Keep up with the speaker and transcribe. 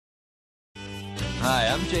Hi,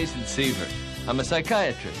 I'm Jason Seaver. I'm a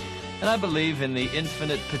psychiatrist, and I believe in the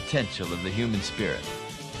infinite potential of the human spirit.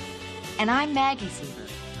 And I'm Maggie Seaver.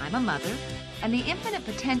 I'm a mother, and the infinite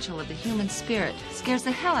potential of the human spirit scares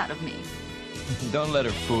the hell out of me. Don't let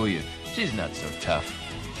her fool you. She's not so tough.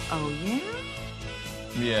 Oh, yeah?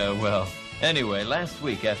 Yeah, well, anyway, last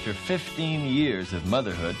week, after 15 years of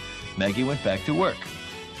motherhood, Maggie went back to work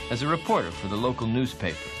as a reporter for the local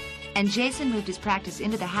newspaper. And Jason moved his practice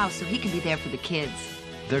into the house so he can be there for the kids.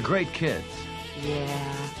 They're great kids.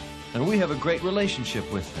 Yeah. And we have a great relationship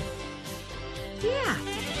with them. Yeah.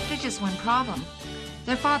 There's just one problem.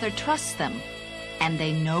 Their father trusts them, and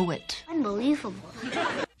they know it. Unbelievable.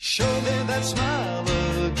 Show me that smile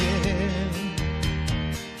again.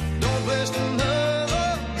 Don't waste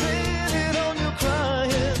another minute on your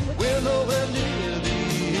crying. We're nowhere near the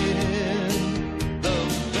end. The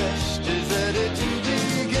best is ready to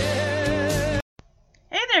begin.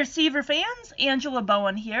 Hey there, Seaver fans. Angela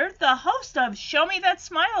Bowen here, the host of Show Me That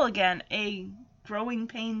Smile Again, a Growing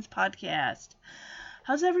Pains podcast.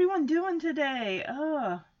 How's everyone doing today?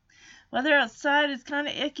 Weather outside is kind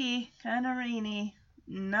of icky, kind of rainy.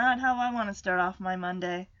 Not how I want to start off my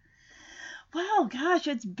Monday. Well, gosh,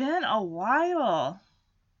 it's been a while.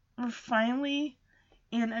 We're finally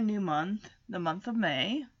in a new month, the month of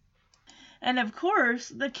May. And of course,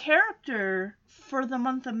 the character for the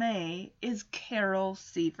month of May is Carol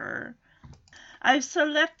Seaver. I've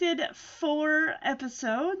selected 4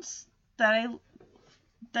 episodes that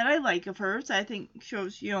I like of hers. I think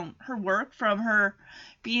shows, her work, from her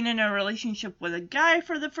being in a relationship with a guy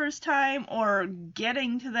for the first time, or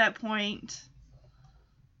getting to that point,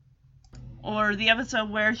 or the episode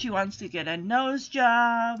where she wants to get a nose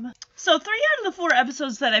job. So 3 out of the 4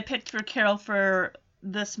 episodes that I picked for Carol for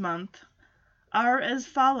this month are as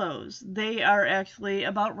follows. They are actually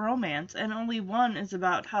about romance, and only one is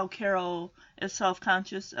about how Carol is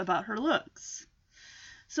self-conscious about her looks.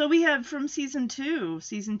 So we have from Season 2,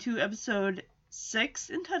 Episode 6,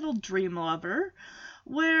 entitled Dream Lover,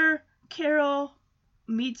 where Carol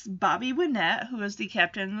meets Bobby Winnett, who is the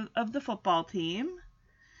captain of the football team,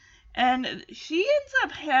 and she ends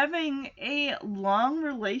up having a long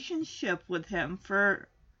relationship with him for,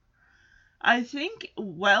 I think,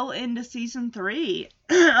 well into Season 3.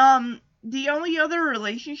 The only other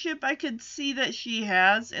relationship I could see that she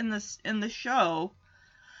has in the show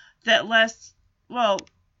that lasts, well,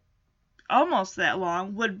 almost that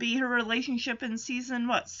long, would be her relationship in Season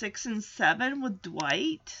 6 and 7 with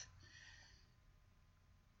Dwight.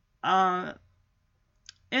 And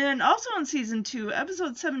also in Season 2,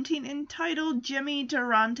 Episode 17, entitled Jimmy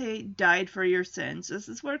Durante Died for Your Sins. This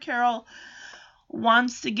is where Carol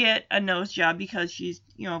wants to get a nose job because she's,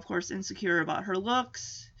 of course, insecure about her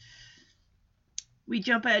looks. We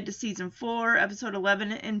jump ahead to Season 4, Episode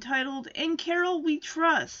 11, entitled In Carol We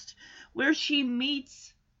Trust, where she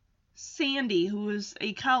meets Sandy, who is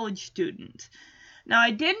a college student. Now,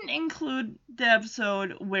 I didn't include the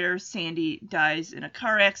episode where Sandy dies in a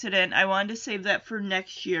car accident. I wanted to save that for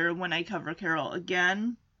next year when I cover Carol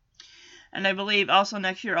again. And I believe also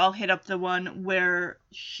next year I'll hit up the one where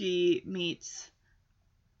she meets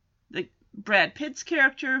the Brad Pitt's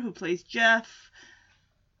character who plays Jeff.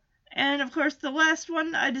 And of course, the last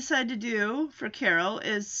one I decided to do for Carol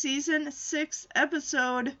is Season 6,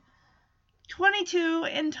 Episode 22,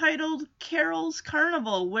 entitled Carol's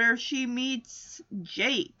Carnival, where she meets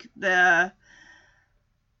Jake, the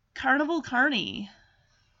carnival carny.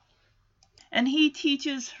 And he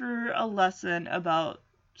teaches her a lesson about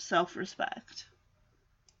self-respect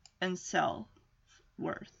and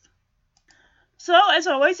self-worth. So, as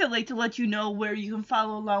always, I'd like to let you know where you can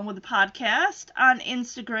follow along with the podcast. On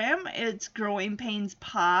Instagram, it's Growing Pains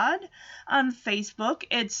Pod. On Facebook,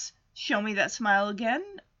 it's Show Me That Smile Again,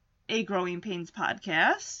 a Growing Pains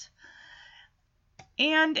podcast.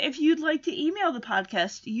 And if you'd like to email the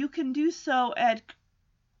podcast, you can do so at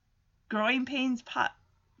Growing Pains Pod.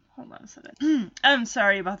 Hold on a second. I'm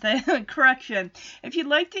sorry about that. Correction. If you'd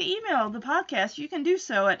like to email the podcast, you can do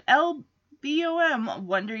so at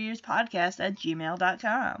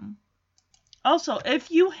lbomwonderyearspodcast@gmail.com. Also,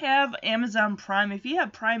 if you have Amazon Prime, if you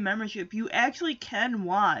have Prime membership, you actually can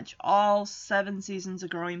watch all 7 seasons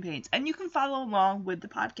of Growing Pains, and you can follow along with the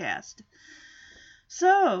podcast.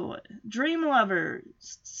 So, Dream Lover,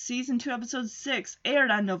 Season 2, Episode 6,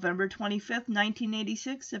 aired on November 25th,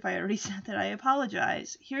 1986. If I already said that, I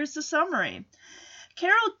apologize. Here's the summary.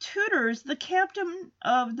 Carol tutors the captain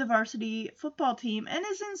of the varsity football team and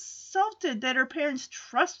is insulted that her parents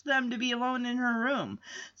trust them to be alone in her room.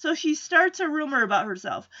 So she starts a rumor about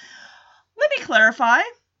herself. Let me clarify.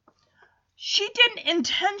 She didn't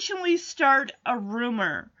intentionally start a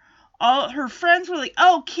rumor. all her friends were like,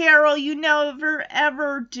 oh, Carol, you never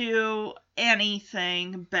ever do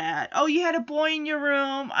anything bad. Oh, you had a boy in your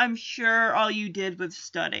room. I'm sure all you did was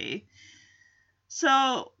study.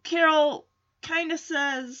 So Carol kind of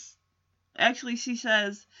says, actually she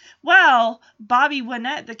says, well, Bobby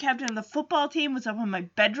Winnett, the captain of the football team, was up in my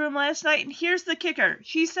bedroom last night, and here's the kicker.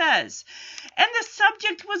 She says, and the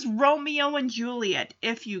subject was Romeo and Juliet,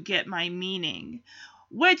 if you get my meaning.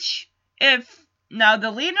 Which, now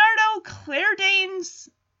the Leonardo Claire Danes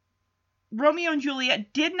Romeo and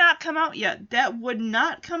Juliet did not come out yet. That would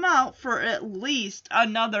not come out for at least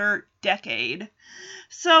another decade.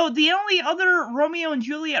 So the only other Romeo and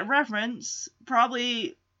Juliet reference,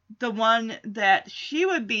 probably the one that she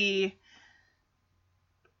would be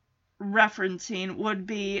referencing, would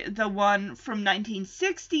be the one from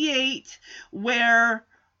 1968, where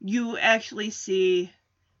you actually see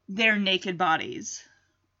their naked bodies,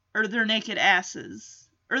 or their naked asses,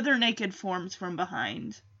 or their naked forms from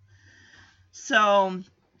behind. So,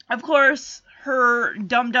 of course, her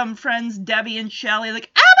dum-dum friends, Debbie and Shelley,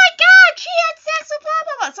 like, oh my god, she had sex with blah,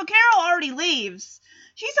 blah, blah. So Carol already leaves.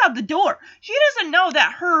 She's out the door. She doesn't know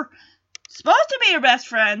that her supposed to be her best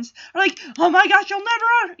friends are like, oh my gosh,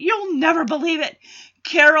 you'll never believe it.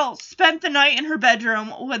 Carol spent the night in her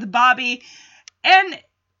bedroom with Bobby, and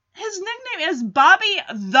his nickname is Bobby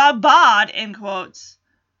the Bod, in quotes,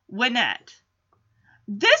 Winnett.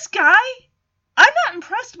 This guy, I'm not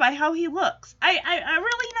impressed by how he looks. I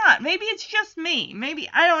really not. Maybe it's just me. Maybe,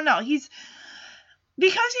 I don't know.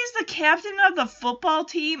 Because he's the captain of the football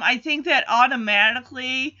team, I think that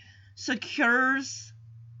automatically secures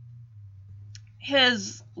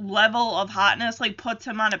his level of hotness, like puts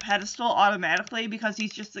him on a pedestal automatically because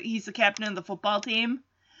he's the captain of the football team.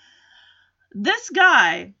 This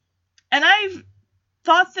guy, and I've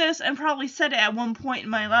thought this and probably said it at one point in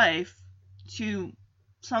my life to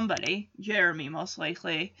somebody, Jeremy most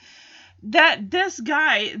likely, that this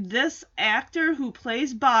guy, this actor who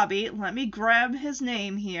plays Bobby, let me grab his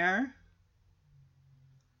name here.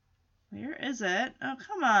 Where is it? Oh,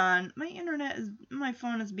 come on. My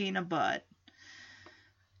phone is being a butt.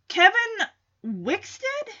 Kevin Wixted?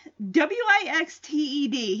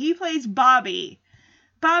 Wixted. He plays Bobby.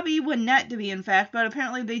 Bobby Winnett, to be in fact, but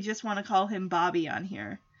apparently they just want to call him Bobby on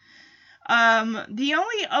here. The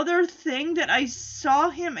only other thing that I saw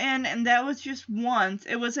him in, and that was just once,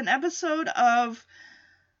 it was an episode of,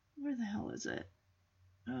 where the hell is it?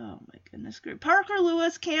 Oh my goodness, great. Parker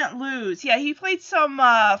Lewis Can't Lose. Yeah, he played some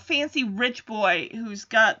fancy rich boy who's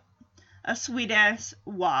got a sweet ass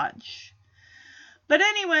watch. But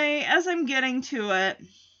anyway, as I'm getting to it,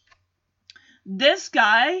 this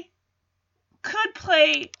guy could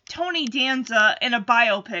play Tony Danza in a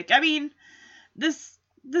biopic. I mean, this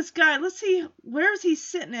guy, let's see, where is he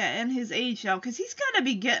sitting at in his age now? Because he's got to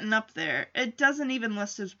be getting up there. It doesn't even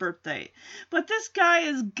list his birthday. But this guy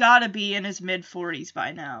has got to be in his mid-40s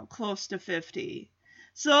by now, close to 50.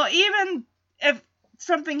 So even if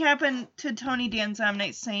something happened to Tony Danza, I'm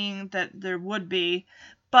not saying that there would be,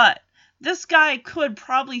 but this guy could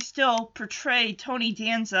probably still portray Tony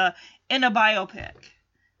Danza in a biopic.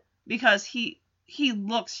 Because he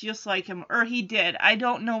looks just like him, or he did. I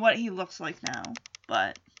don't know what he looks like now.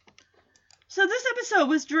 But so this episode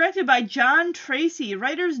was directed by John Tracy,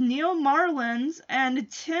 writers Neil Marlins and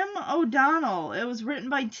Tim O'Donnell. It was written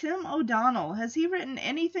by Tim O'Donnell. Has he written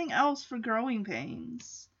anything else for Growing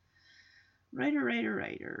Pains? Writer.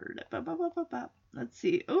 Let's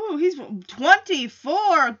see. Ooh, he's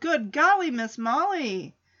 24. Good golly, Miss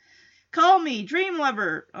Molly. Call Me, Dream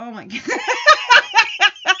Lover. Oh my god.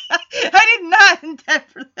 I did not intend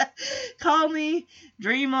for that. Call Me,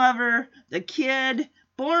 Dream Lover, The Kid,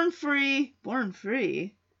 Born Free.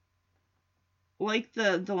 Like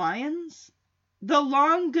the Lions? The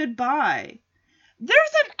Long Goodbye.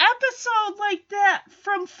 There's an episode like that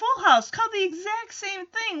from Full House called the exact same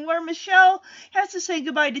thing where Michelle has to say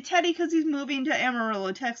goodbye to Teddy because he's moving to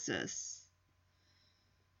Amarillo, Texas.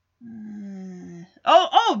 Born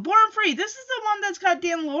Free. This is the one that's got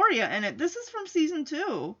Dan Lauria in it. This is from season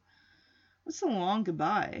 2. What's The Long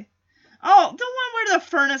Goodbye? Oh, the one where the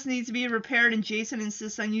furnace needs to be repaired and Jason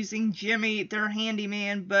insists on using Jimmy, their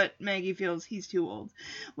handyman, but Maggie feels he's too old.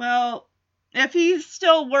 Well, if he's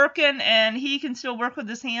still working and he can still work with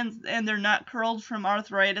his hands and they're not curled from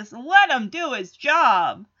arthritis, let him do his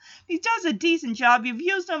job. If he does a decent job, you've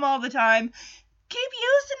used him all the time, keep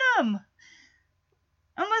using him.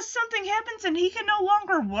 Unless something happens and he can no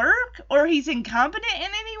longer work or he's incompetent in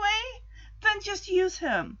any way, then just use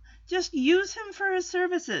him. Just use him for his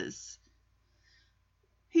services.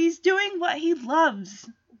 He's doing what he loves.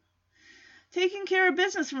 Taking care of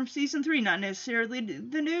business from season 3, not necessarily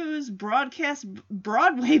the news. Broadcast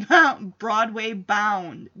Broadway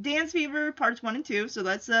Bound. Dance Fever parts 1 and 2. So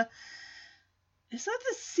that's is that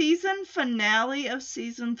the season finale of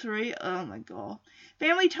season 3? Oh my god.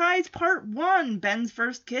 Family Ties part 1. Ben's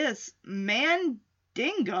first kiss.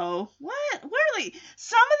 Mandingo. What? Really?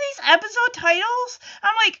 Some of these episode titles,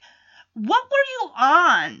 I'm like, what were you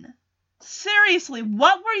on? Seriously,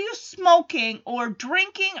 what were you smoking or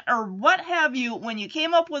drinking or what have you when you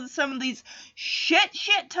came up with some of these shit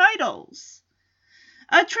titles?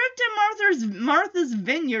 A trip to Martha's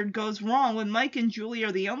Vineyard goes wrong when Mike and Julie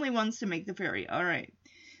are the only ones to make the ferry. All right.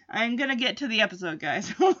 I'm going to get to the episode,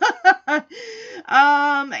 guys.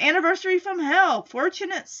 Anniversary from Hell.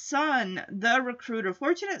 Fortunate Son, The Recruiter.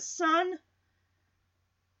 Fortunate Son.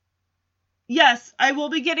 Yes, I will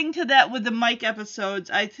be getting to that with the Mike episodes,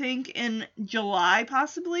 I think in July,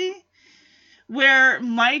 possibly, where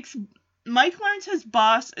Mike learns his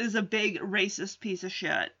boss is a big racist piece of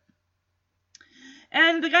shit.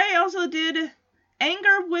 And the guy also did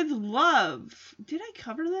Anger with Love. Did I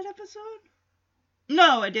cover that episode?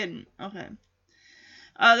 No, I didn't. Okay.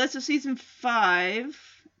 That's a season 5.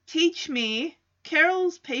 Teach Me,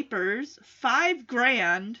 Carol's Papers, 5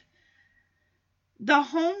 Grand, The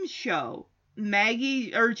Home Show,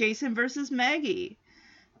 Jason versus Maggie,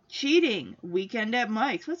 Cheating, Weekend at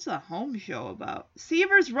Mike's. What's The Home Show about?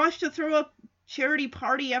 Seaver's rush to throw a charity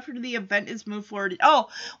party after the event is moved forward. Oh,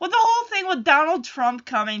 well, the whole thing with Donald Trump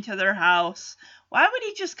coming to their house. Why would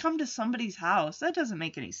he just come to somebody's house? That doesn't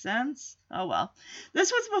make any sense. Oh, well.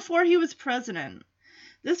 This was before he was president.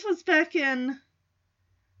 This was back in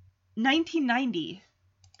 1990.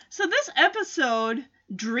 So this episode,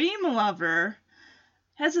 Dream Lover,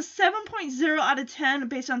 has a 7.0 out of 10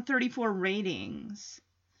 based on 34 ratings.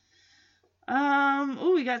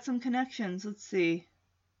 We got some connections. Let's see.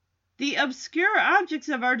 The Obscure Objects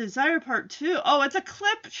of Our Desire Part 2. Oh, it's a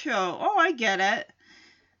clip show. Oh, I get it.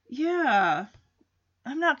 Yeah.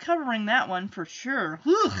 I'm not covering that one for sure.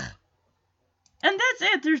 Ugh. And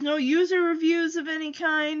that's it. There's no user reviews of any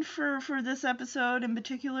kind for this episode in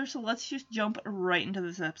particular, so let's just jump right into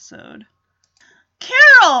this episode.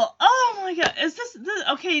 Carol! Oh my god. Is this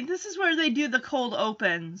okay, this is where they do the cold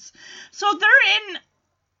opens. So they're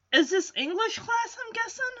in, is this English class, I'm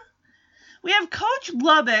guessing? We have Coach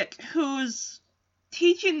Lubbock, who's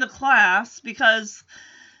teaching the class, because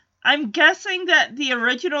I'm guessing that the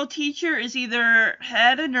original teacher is either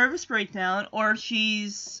had a nervous breakdown or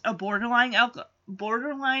she's a borderline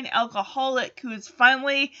alcoholic who has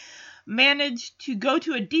finally managed to go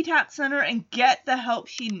to a detox center and get the help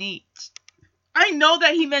she needs. I know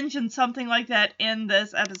that he mentioned something like that in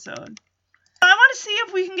this episode. I want to see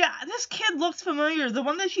if we can get... This kid looks familiar. The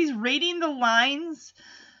one that she's reading the lines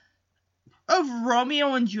of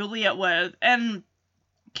Romeo and Juliet with. And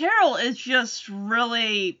Carol is just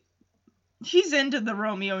really... She's into the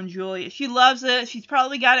Romeo and Juliet. She loves it. She's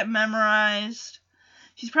probably got it memorized.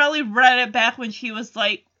 She's probably read it back when she was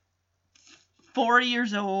like 40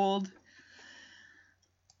 years old.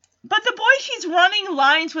 But the boy she's running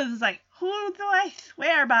lines with is like, who do I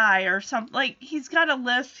swear by? Or something. Like, he's got a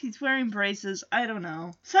list. He's wearing braces. I don't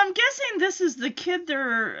know. So I'm guessing this is the kid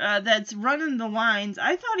there that's running the lines.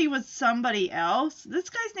 I thought he was somebody else.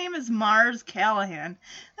 This guy's name is Mars Callahan.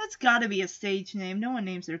 That's gotta be a stage name. No one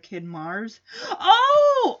names their kid Mars.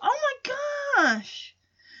 Oh my gosh!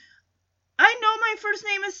 I know My First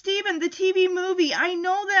Name is Steven, the TV movie. I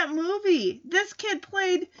know that movie. This kid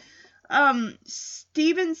played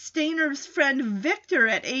Steven Steiner's friend Victor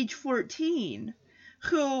at age 14,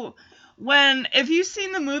 who, if you've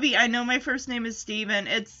seen the movie I Know My First Name is Steven,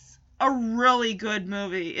 it's a really good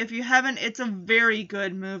movie. If you haven't, it's a very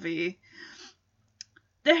good movie.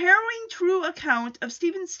 The harrowing true account of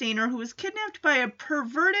Steven Steiner, who was kidnapped by a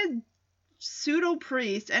perverted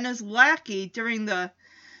pseudo-priest and his lackey during the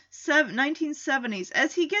 1970s.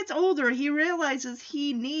 As he gets older, he realizes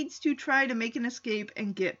he needs to try to make an escape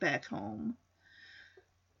and get back home.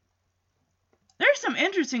 There's some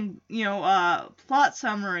interesting, plot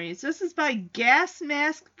summaries. This is by Gas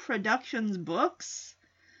Mask Productions Books.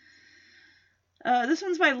 This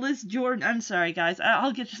one's by Liz Jordan. I'm sorry, guys.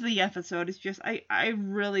 I'll get to the episode. It's just, I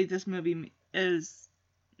really, this movie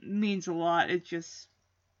means a lot. It's just,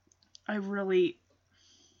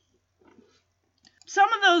 some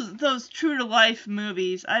of those true to life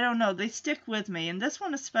movies, I don't know, they stick with me, and this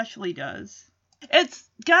one especially does. It's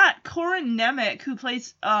got Corin Nemec, who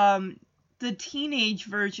plays the teenage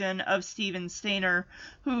version of Steven Steiner,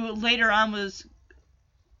 who later on was,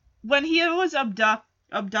 when he was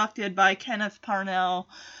abducted by Kenneth Parnell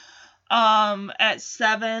at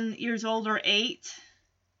 7 years old or 8,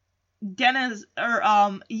 Kenneth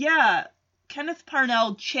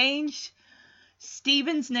Parnell changed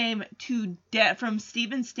Steven's name from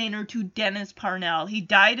Steven Stayner to Dennis Parnell. He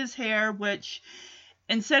dyed his hair, which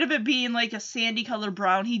instead of it being like a sandy color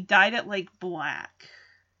brown, he dyed it like black.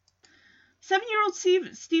 7-year-old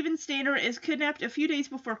Steven Stayner is kidnapped a few days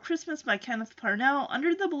before Christmas by Kenneth Parnell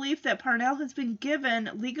under the belief that Parnell has been given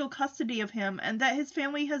legal custody of him and that his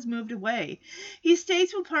family has moved away. He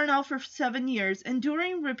stays with Parnell for 7 years,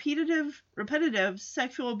 enduring repetitive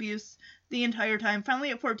sexual abuse the entire time. Finally,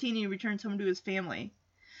 at 14, he returns home to his family.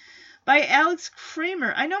 By Alex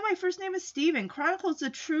Kramer. I Know My First Name is Steven chronicles the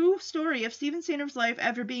true story of Steven Stayner's life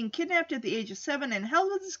after being kidnapped at the age of 7 and held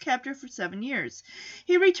with his captor for 7 years.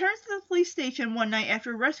 He returns to the police station one night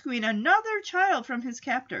after rescuing another child from his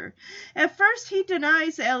captor. At first, he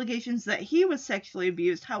denies the allegations that he was sexually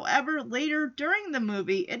abused. However, later during the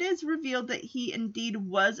movie, it is revealed that he indeed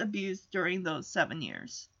was abused during those 7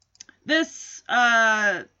 years. This,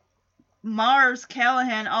 Mars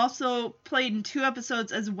Callahan also played in 2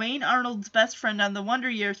 episodes as Wayne Arnold's best friend on The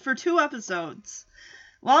Wonder Years for 2 episodes,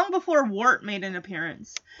 long before Wart made an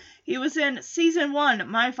appearance. He was in Season 1,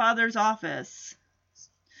 My Father's Office.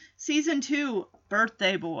 Season 2,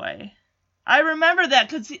 Birthday Boy. I remember that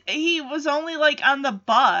because he was only like on the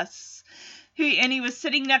bus. He was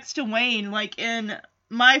sitting next to Wayne, like in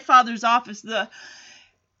My Father's Office.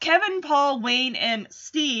 Kevin, Paul, Wayne, and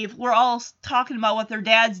Steve were all talking about what their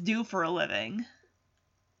dads do for a living.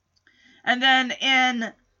 And then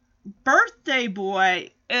in Birthday Boy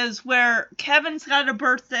is where Kevin's got a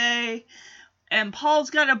birthday and Paul's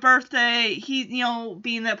got a birthday. He,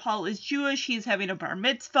 being that Paul is Jewish, he's having a bar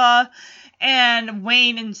mitzvah. And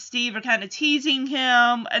Wayne and Steve are kind of teasing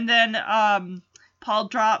him. And then Paul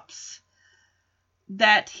drops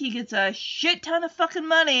that he gets a shit ton of fucking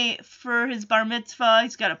money for his bar mitzvah.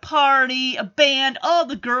 He's got a party, a band, all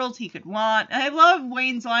the girls he could want. I love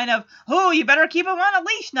Wayne's line of, "Oh, you better keep him on a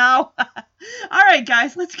leash now." Alright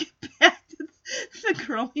guys, let's get back to the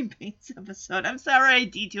Growing Pains episode. I'm sorry I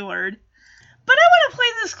detoured. But I want to play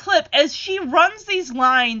this clip as she runs these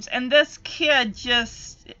lines and this kid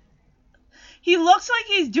he looks like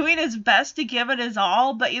he's doing his best to give it his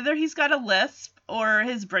all, but either he's got a lisp or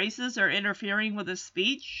his braces are interfering with his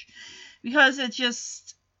speech, because it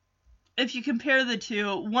just, if you compare the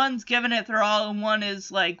two, one's giving it their all and one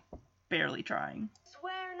is like barely trying.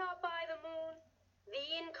 Swear not by the moon, the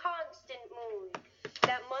inconstant moon,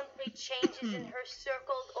 that monthly changes in her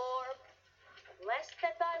circled orb, lest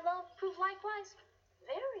that thy love prove likewise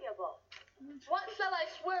variable. What shall I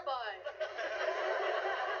swear by?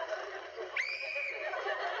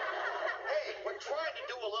 Hey, we're trying to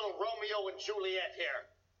do a little Romeo and Juliet here.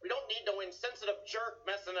 We don't need no insensitive jerk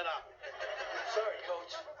messing it up. Sorry,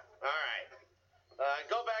 Coach. All right.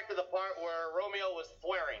 Go back to the part where Romeo was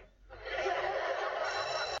flaring.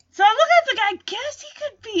 So I look at the guy, I guess he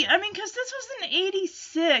could be, because this was in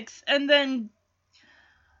 86, and then,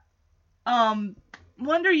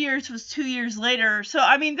 Wonder Years was 2 years later. So,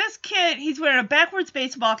 this kid, he's wearing a backwards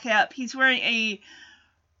baseball cap. He's wearing a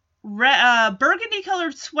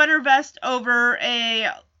burgundy-colored sweater vest over a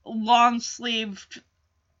long-sleeved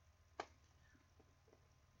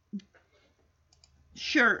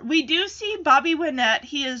shirt. We do see Bobby Winnett.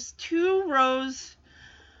 He is 2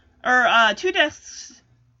 desks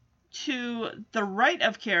to the right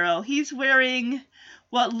of Carol. He's wearing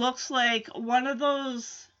what looks like one of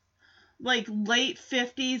those like late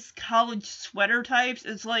 50s college sweater types.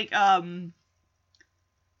 It's like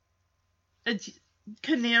it's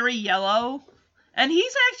canary yellow, and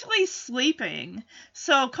he's actually sleeping.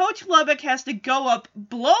 So Coach Lubbock has to go up,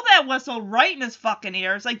 blow that whistle right in his fucking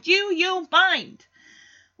ear. It's like, do you mind?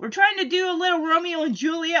 We're trying to do a little Romeo and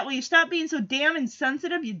Juliet. Will you stop being so damn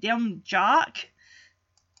insensitive, you damn jock?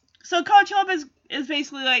 So Coach Lubbock is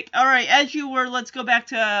basically like, all right, as you were, let's go back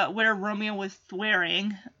to where Romeo was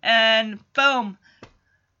swearing. And boom.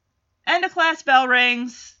 End of class bell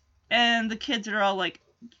rings. And the kids are all like,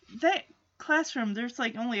 that classroom, there's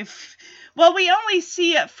like only well, we only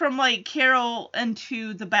see it from like Carol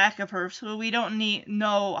into the back of her, so we don't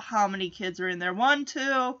know how many kids are in there. 1,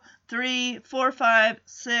 2, 3, 4, 5,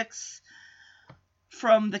 6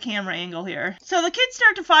 from the camera angle here. So the kids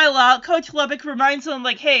start to file out. Coach Lubbock reminds them,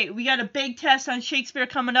 like, hey, we got a big test on Shakespeare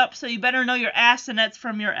coming up, so you better know your assonance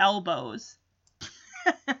from your elbows.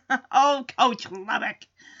 Oh, Coach Lubbock.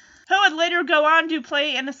 Who would later go on to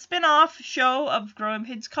play in a spin-off show of Growing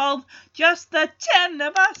Pains called Just the 10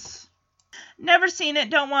 of Us. Never seen it,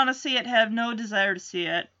 don't want to see it, have no desire to see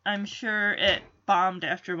it. I'm sure it bombed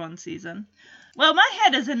after 1 season. Well, my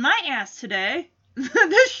head is in my ass today.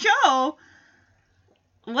 This show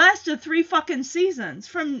lasted 3 fucking seasons,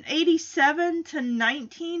 from 87 to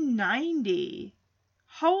 1990.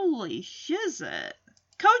 Holy shizzit.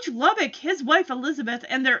 Coach Lubbock, his wife Elizabeth,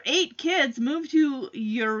 and their 8 kids moved to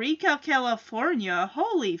Eureka, California.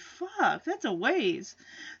 Holy fuck, that's a ways.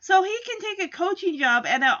 So he can take a coaching job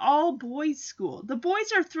at an all-boys school. The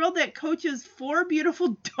boys are thrilled that Coach's 4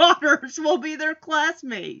 beautiful daughters will be their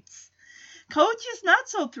classmates. Coach is not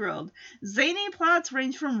so thrilled. Zany plots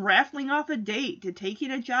range from raffling off a date to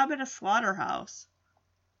taking a job at a slaughterhouse.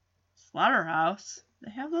 Slaughterhouse?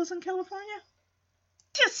 They have those in California?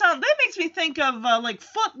 That makes me think of like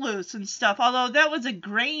Footloose and stuff, although that was a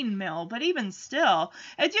grain mill, but even still,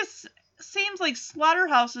 it just seems like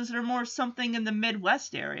slaughterhouses are more something in the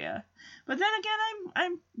Midwest area. But then again,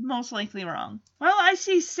 I'm most likely wrong. Well, I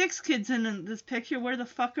see 6 kids in this picture. Where the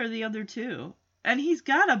fuck are the other 2? And he's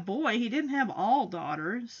got a boy. He didn't have all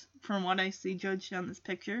daughters, from what I see judged on this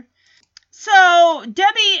picture. So,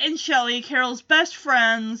 Debbie and Shelley, Carol's best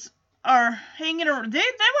friends, are hanging around. They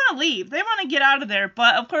want to leave. They want to get out of there.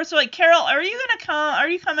 But, of course, they're like, Carol, are you going to come? Are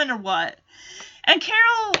you coming or what? And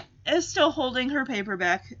Carol is still holding her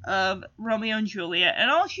paperback of Romeo and Juliet. And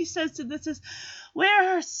all she says to this is,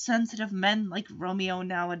 where are sensitive men like Romeo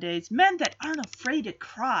nowadays? Men that aren't afraid to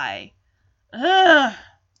cry. Ugh.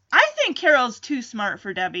 I think Carol's too smart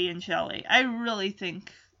for Debbie and Shelley. I really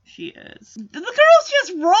think she is. The girls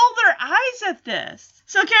just roll their eyes at this.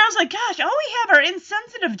 So Carol's like, gosh, all we have are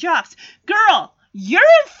insensitive jocks. Girl, you're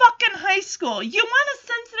in fucking high school. You want a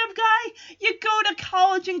sensitive guy? You go to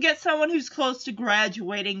college and get someone who's close to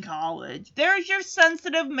graduating college. There's your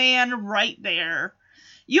sensitive man right there.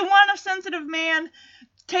 You want a sensitive man?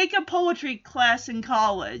 Take a poetry class in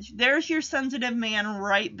college. There's your sensitive man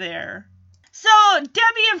right there. So,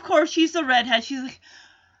 Debbie, of course, she's the redhead. She's like,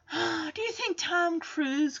 oh, do you think Tom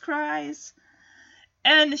Cruise cries?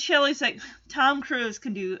 And Shelley's like, Tom Cruise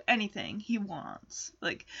can do anything he wants.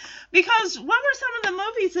 Like, because what were some of the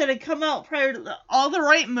movies that had come out prior to All the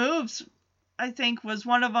Right Moves, I think, was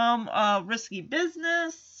one of them. Risky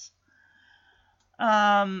Business.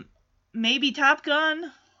 Maybe Top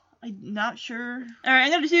Gun. I'm not sure. All right,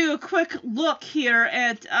 I'm going to do a quick look here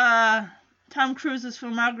at Tom Cruise's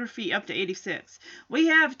filmography up to 86. We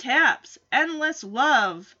have Taps, Endless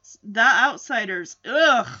Love, The Outsiders.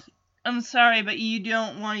 Ugh. I'm sorry, but you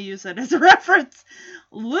don't want to use that as a reference.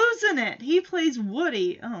 Losing It. He plays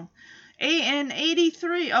Woody. Oh. In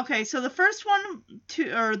 83. Okay, so the first two,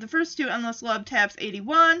 Endless Love, Taps,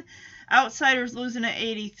 81. Outsiders, Losing It,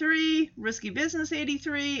 83. Risky Business,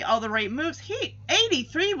 83. All the Right Moves.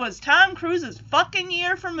 83 was Tom Cruise's fucking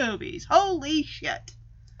year for movies. Holy shit.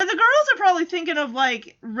 The girls are probably thinking of,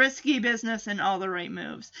 like, Risky Business and All the Right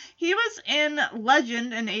Moves. He was in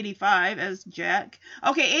Legend in 85 as Jack.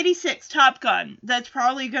 Okay, 86, Top Gun. That's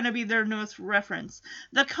probably going to be their newest reference.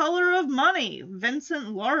 The Color of Money, Vincent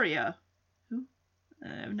Lauria. Who?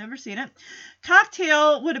 I've never seen it.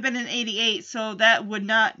 Cocktail would have been in 88, so that would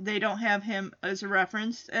not, they don't have him as a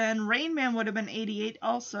reference. And Rain Man would have been 88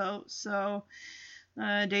 also, so...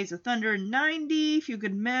 Days of Thunder, 90. Few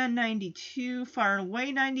Good Men, 92. Far and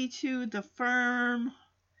Away, 92. The Firm,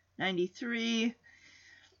 93.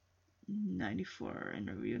 94.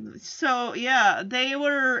 Interview. So, yeah, they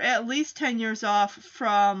were at least 10 years off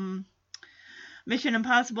from Mission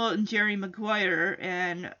Impossible and Jerry Maguire,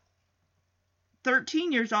 and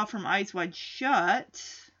 13 years off from Eyes Wide Shut.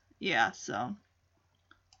 Yeah, so...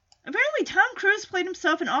 Apparently, Tom Cruise played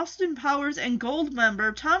himself in Austin Powers and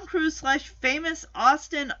Goldmember. Tom Cruise / famous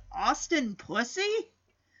Austin Pussy?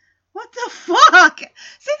 What the fuck?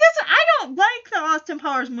 See, I don't like the Austin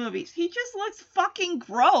Powers movies. He just looks fucking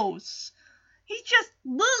gross. He just,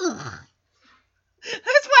 ugh.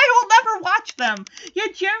 That's why I will never watch them.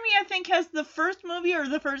 Yeah, Jeremy, I think, has the first movie or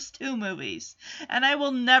the first 2 movies. And I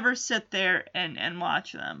will never sit there and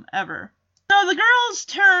watch them, ever. So the girls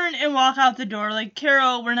turn and walk out the door like,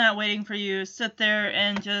 Carol, we're not waiting for you. Sit there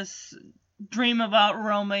and just dream about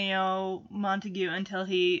Romeo Montague until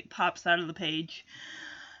he pops out of the page.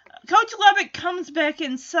 Coach Lubbock comes back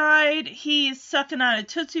inside. He's sucking on a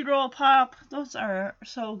Tootsie Roll Pop. Those are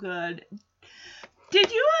so good.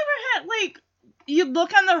 Did you ever have, like, you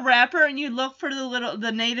look on the wrapper and you look for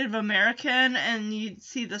the Native American and you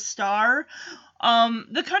see the star?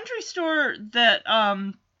 The country store that,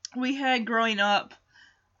 we had growing up,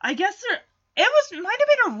 I guess might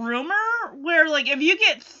have been a rumor where, like, if you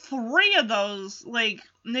get 3 of those, like,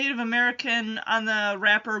 Native American on the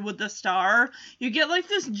wrapper with the star, you get, like,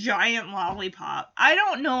 this giant lollipop. I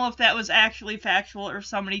don't know if that was actually factual or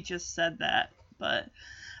somebody just said that, but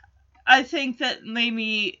I think that made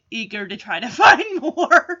me eager to try to find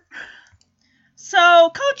more. So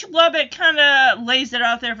Coach Lubbock kind of lays it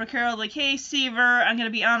out there for Carol, like, hey, Seaver, I'm going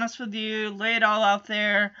to be honest with you, lay it all out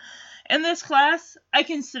there. In this class, I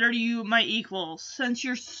consider you my equal, since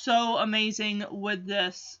you're so amazing with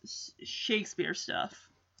this Shakespeare stuff.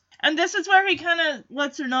 And this is where he kind of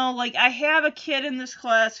lets her know, like, I have a kid in this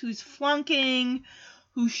class who's flunking,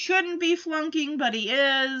 who shouldn't be flunking, but he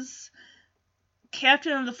is.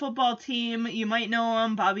 Captain of the football team, you might know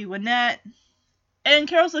him, Bobby Winnett. And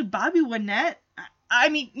Carol's like, Bobby Winnett? I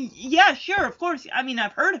mean, yeah, sure, of course. I mean,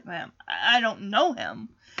 I've heard of him. I don't know him.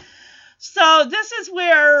 So this is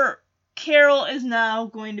where Carol is now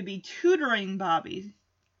going to be tutoring Bobby.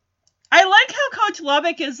 I like how Coach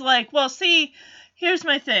Lubbock is like, well, see, here's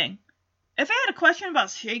my thing. If I had a question about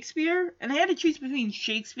Shakespeare, and I had to choose between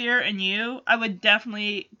Shakespeare and you, I would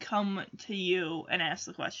definitely come to you and ask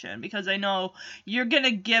the question, because I know you're going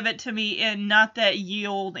to give it to me in not that ye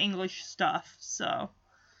old English stuff, so.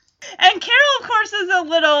 And Carol, of course,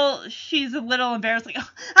 she's a little embarrassed, like,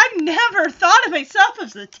 I've never thought of myself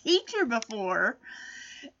as a teacher before.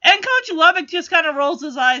 And Coach Lubbock just kind of rolls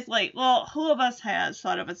his eyes like, well, who of us has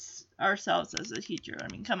thought of ourselves as a teacher?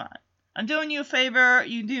 I mean, come on. I'm doing you a favor.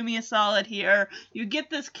 You do me a solid here. You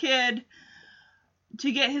get this kid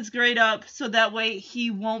to get his grade up so that way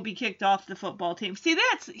he won't be kicked off the football team. See,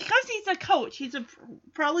 that's because he's a coach. He's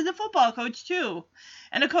probably the football coach, too.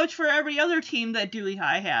 And a coach for every other team that Dewey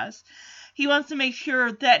High has. He wants to make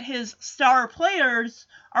sure that his star players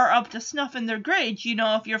are up to snuff in their grades. You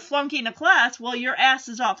know, if you're flunking a class, well, your ass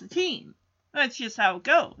is off the team. That's just how it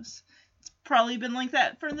goes. It's probably been like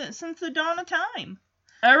that since the dawn of time.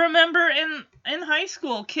 I remember in high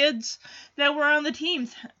school, kids that were on the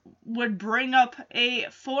teams would bring up a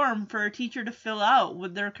form for a teacher to fill out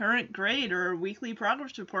with their current grade or weekly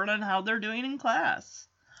progress report on how they're doing in class.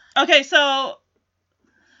 Okay, so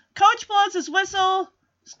Coach blows his whistle,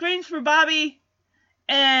 screams for Bobby,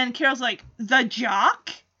 and Carol's like, the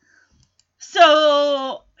jock?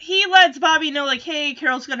 So he lets Bobby know, like, hey,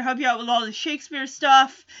 Carol's going to help you out with all the Shakespeare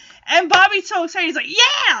stuff. And Bobby's so excited, he's like,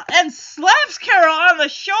 yeah! And slaps Carol on the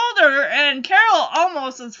shoulder, and Carol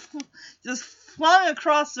almost is just flung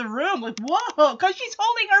across the room, like, whoa, because she's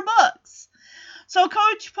holding her books. So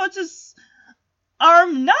Coach puts his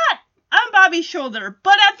arm not on Bobby's shoulder,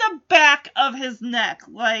 but at the back of his neck,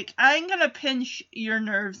 like, I'm going to pinch your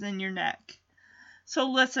nerves in your neck. So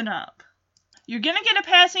listen up. You're going to get a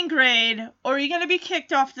passing grade, or you're going to be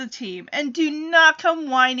kicked off the team. And do not come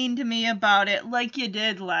whining to me about it like you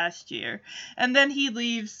did last year. And then he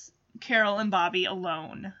leaves Carol and Bobby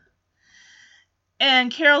alone.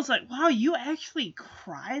 And Carol's like, wow, you actually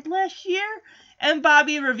cried last year? And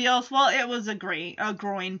Bobby reveals, well, it was a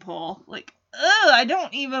groin pull. Like, ugh, I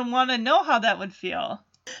don't even want to know how that would feel.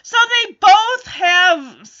 So they both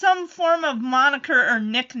have some form of moniker or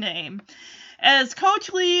nickname. As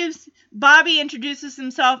Coach leaves, Bobby introduces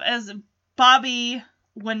himself as Bobby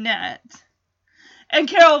Winnett. And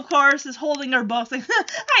Carol, of course, is holding her books like,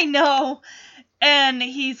 I know. And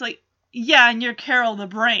he's like, yeah, and you're Carol the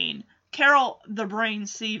Brain. Carol the Brain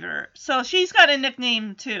Seaver. So she's got a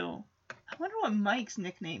nickname, too. I wonder what Mike's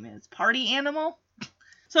nickname is. Party Animal?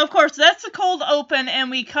 So, of course, that's the cold open,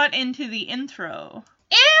 and we cut into the intro.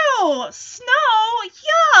 Ew! Snow!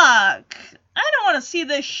 Yuck! I don't want to see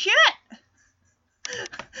this shit! We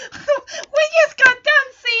just got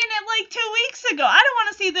done seeing it like 2 weeks ago. I don't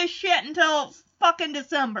want to see this shit until fucking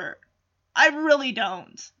December. I really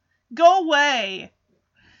don't. Go away.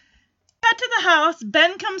 Cut to the house.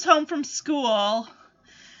 Ben comes home from school.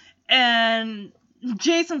 And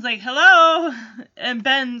Jason's like, hello. And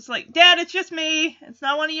Ben's like, Dad, it's just me. It's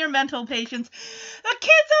not one of your mental patients. The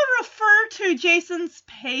kids will refer to Jason's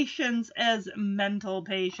patients as mental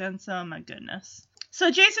patients. Oh my goodness. So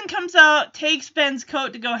Jason comes out, takes Ben's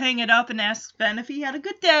coat to go hang it up, and asks Ben if he had a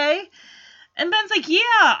good day. And Ben's like,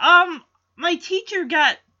 yeah, my teacher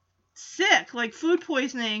got sick, like food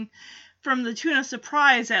poisoning from the tuna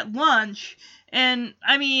surprise at lunch. And,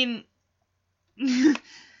 I mean,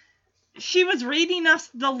 she was reading us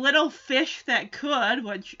The Little Fish That Could,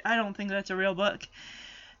 which I don't think that's a real book.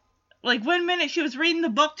 Like, 1 minute she was reading the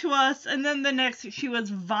book to us, and then the next she was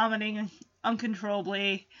vomiting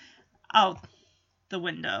uncontrollably out the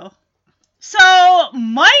window. So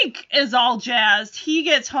Mike is all jazzed. He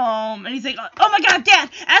gets home and he's like, oh my god, Dad,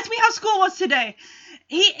 ask me how school was today.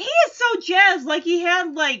 He is so jazzed, like he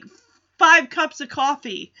had like 5 cups of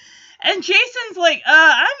coffee. And Jason's like,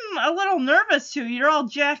 I'm a little nervous too. You're all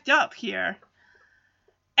jacked up here.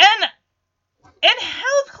 And in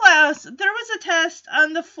health class, there was a test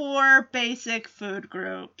on the 4 basic food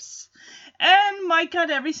groups. And Mike got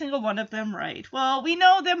every single one of them right. Well, we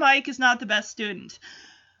know that Mike is not the best student.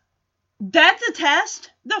 That's a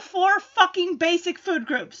test? The 4 fucking basic food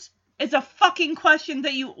groups is a fucking question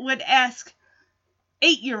that you would ask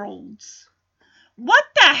 8-year-olds. What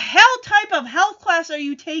the hell type of health class are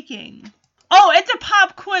you taking? Oh, it's a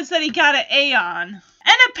pop quiz that he got an A on.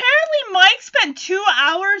 And apparently Mike spent 2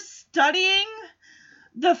 hours studying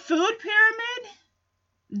the food pyramid?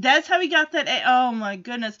 That's how he got that A. Oh my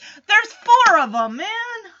goodness. There's 4 of them, man.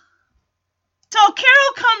 So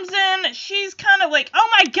Carol comes in, she's kind of like, oh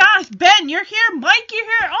my gosh, Ben, you're here? Mike, you're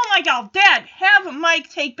here? Oh my god, Dad, have Mike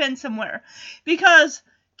take Ben somewhere. Because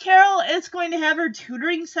Carol is going to have her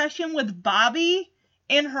tutoring session with Bobby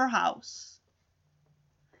in her house.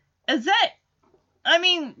 Is that, I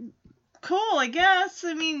mean, cool, I guess.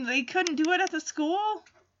 I mean, they couldn't do it at the school?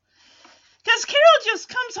 Because Carol just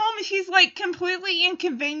comes home and she's like completely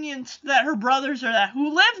inconvenienced that her brothers are there,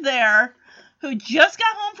 who live there, who just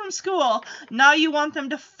got home from school. Now you want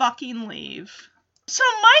them to fucking leave. So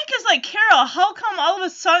Mike is like, Carol, how come all of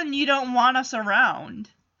a sudden you don't want us around?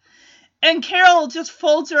 And Carol just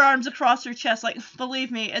folds her arms across her chest like,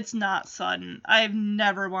 believe me, it's not sudden. I've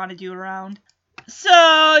never wanted you around.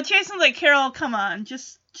 So Jason's like, Carol, come on,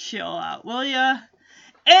 just chill out, will ya?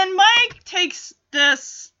 And Mike takes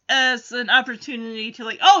this as an opportunity to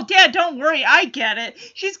like, oh, Dad, don't worry, I get it.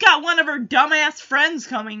 She's got one of her dumbass friends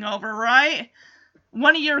coming over, right?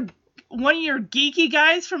 One of your geeky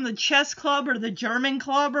guys from the chess club or the German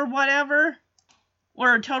club or whatever.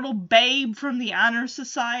 Or a total babe from the honor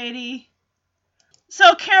society.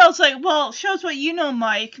 So Carol's like, well, shows what you know,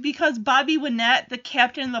 Mike, because Bobby Winnett, the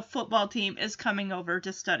captain of the football team, is coming over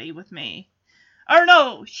to study with me. Or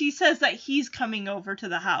no, she says that he's coming over to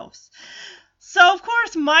the house. So, of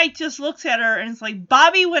course, Mike just looks at her and is like,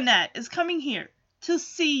 Bobby Winnett is coming here to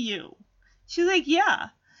see you. She's like, yeah.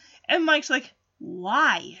 And Mike's like,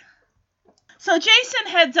 why? So Jason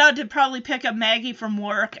heads out to probably pick up Maggie from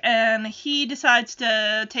work, and he decides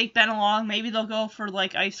to take Ben along. Maybe they'll go for,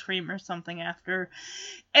 like, ice cream or something after.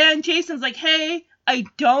 And Jason's like, hey, I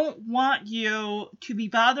don't want you to be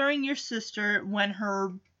bothering your sister when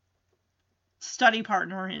her study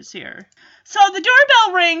partner is here. So the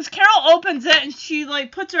doorbell rings, Carol opens it, and she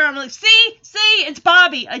like puts her arm like, see, it's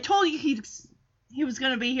Bobby. I told you he was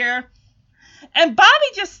gonna be here. And Bobby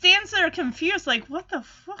just stands there confused, like, what the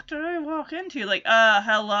fuck did I walk into? Like,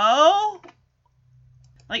 hello?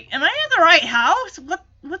 Like, am I at the right house?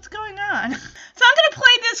 What's going on? So I'm gonna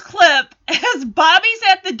play this clip as Bobby's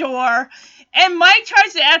at the door, and Mike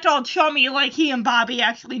tries to act all chummy like he and Bobby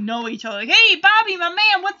actually know each other. Like, hey, Bobby, my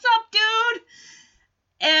man, what's up, dude?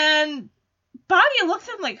 And Bobby looks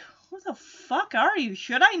at him like, who the fuck are you?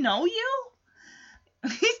 Should I know you?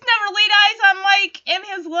 He's never laid eyes on Mike in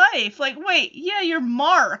his life. Like, wait, yeah, you're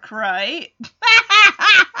Mark, right?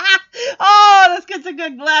 Oh, this gets a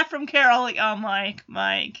good laugh from Carol. Like, oh, Mike.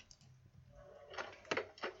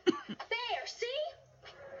 There, see?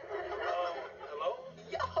 Hello?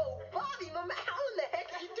 Yo, Bobby, my man, how in the heck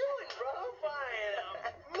you doing, bro?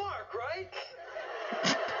 Fine. Mark, right?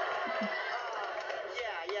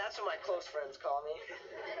 Yeah, that's what my close friends call me.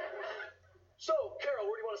 So, Carol,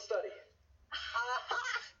 where do you want to study?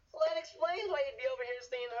 Well, that explains why you'd be over here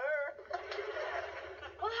seeing her.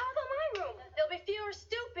 Well, how about my room? There'll be fewer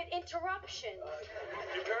stupid interruptions.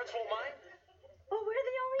 Your parents won't mind? Well, we're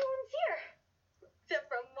the only ones here. Except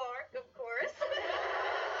for Mark, of course.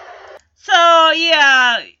 So,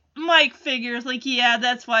 yeah, Mike figures, like, yeah,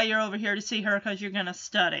 that's why you're over here to see her, because you're gonna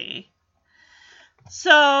study.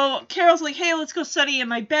 So Carol's like, hey, let's go study in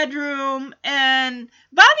my bedroom. And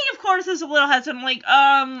Bobby, of course, is a little hesitant. Like,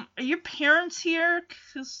 are your parents here?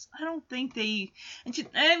 Because I don't think they...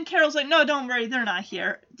 And Carol's like, no, don't worry, they're not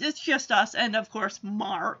here. It's just us and, of course,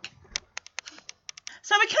 Mark.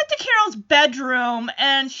 So we cut to Carol's bedroom,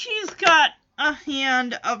 and she's got a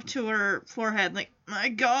hand up to her forehead. Like, my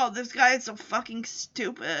God, this guy is so fucking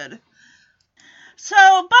stupid. So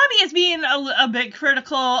Bobby is being a bit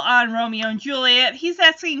critical on Romeo and Juliet. He's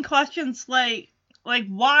asking questions like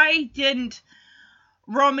why didn't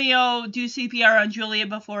Romeo do CPR on Juliet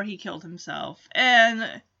before he killed himself?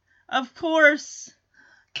 And of course,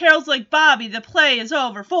 Carol's like, Bobby, the play is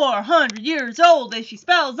over 400 years old, and she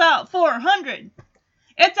spells out 400.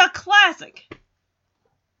 It's a classic.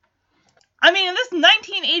 I mean, in this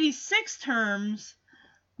 1986 terms,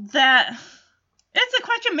 that... It's a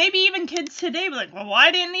question maybe even kids today be like, well,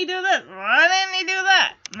 why didn't he do this? Why didn't he do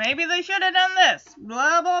that? Maybe they should have done this.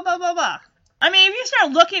 Blah, blah, blah, blah, blah. I mean, if you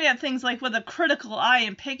start looking at things like with a critical eye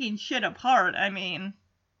and picking shit apart, I mean...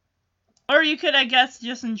 Or you could, I guess,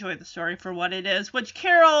 just enjoy the story for what it is, which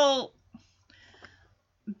Carol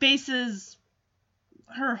bases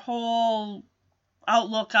her whole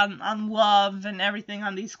outlook on love and everything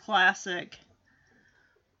on these classic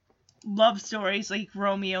love stories like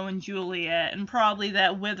Romeo and Juliet, and probably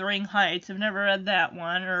that Wuthering Heights. I've never read that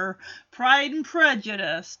one. Or Pride and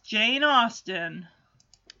Prejudice, Jane Austen.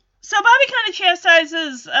 So Bobby kind of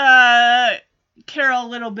chastises Carol a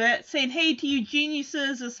little bit, saying, hey, to you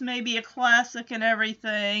geniuses, this may be a classic and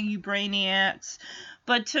everything, you brainiacs.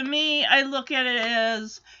 But to me, I look at it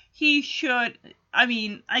as he should... I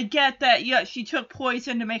mean, I get that, yeah, she took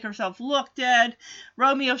poison to make herself look dead.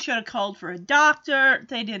 Romeo should have called for a doctor.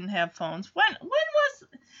 They didn't have phones. When was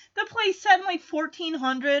the place set in, like,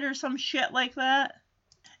 1400 or some shit like that?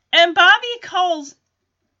 And Bobby calls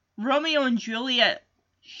Romeo and Juliet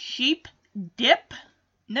sheep dip.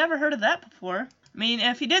 Never heard of that before. I mean,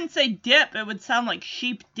 if he didn't say dip, it would sound like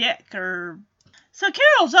sheep dick or... So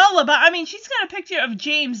Carol's all about... I mean, she's got a picture of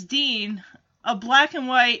James Dean... a black and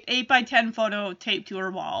white 8x10 photo taped to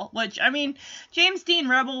her wall, which, I mean, James Dean,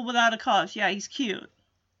 Rebel Without a Cause, yeah, he's cute.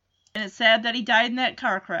 And it's sad that he died in that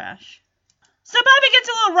car crash. So Bobby gets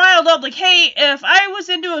a little riled up, like, hey, if I was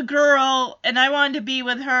into a girl and I wanted to be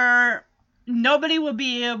with her, nobody would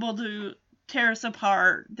be able to tear us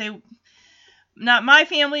apart. Not my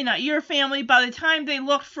family, not your family. By the time they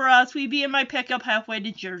looked for us, we'd be in my pickup halfway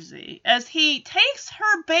to Jersey. As he takes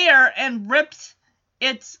her bear and rips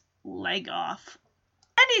its leg off.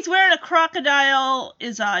 And he's wearing a Crocodile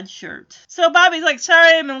Izod shirt. So Bobby's like,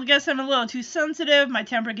 sorry, I guess I'm a little too sensitive. My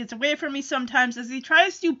temper gets away from me sometimes, as he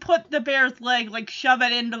tries to put the bear's leg, like shove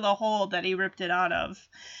it into the hole that he ripped it out of.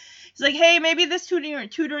 He's like, hey, maybe this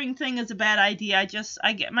tutoring thing is a bad idea.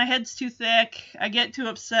 My head's too thick. I get too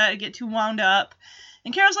upset. I get too wound up.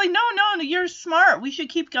 And Carol's like, no, you're smart. We should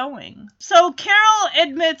keep going. So Carol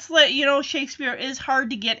admits that, Shakespeare is hard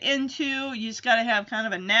to get into. You just got to have kind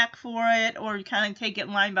of a knack for it, or you kind of take it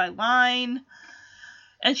line by line.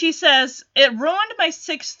 And she says, it ruined my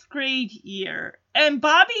 6th grade year. And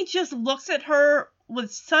Bobby just looks at her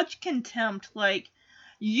with such contempt, like,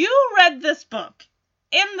 you read this book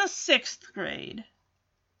in the 6th grade.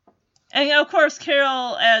 And of course,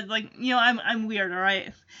 Carol adds, like, I'm weird, all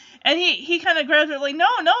right? And he kind of grabs her, like, no,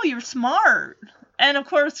 you're smart. And of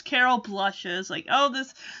course, Carol blushes, like, oh,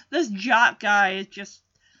 this jock guy is just...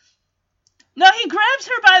 No, he grabs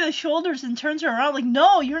her by the shoulders and turns her around, like,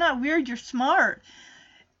 no, you're not weird, you're smart.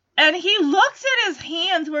 And he looks at his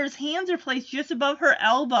hands, where his hands are placed just above her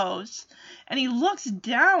elbows. And he looks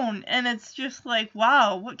down, and it's just like,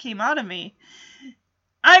 wow, what came out of me?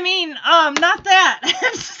 I mean, not that.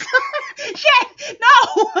 Shit,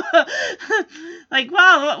 no! Like,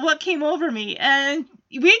 wow, what came over me? And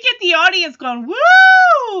we get the audience going,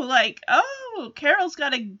 woo! Like, oh, Carol's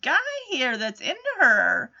got a guy here that's into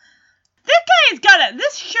her. This guy's got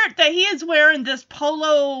this shirt that he is wearing, this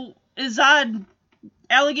Polo Izod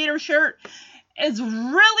alligator shirt, is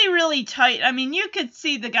really, really tight. I mean, you could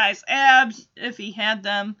see the guy's abs if he had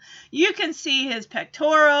them. You can see his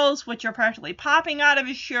pectorals, which are practically popping out of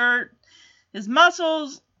his shirt. His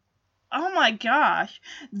muscles. Oh my gosh.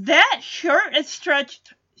 That shirt is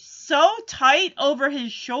stretched so tight over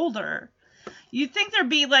his shoulder. You'd think there'd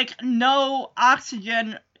be, like, no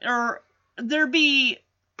oxygen, or there'd be...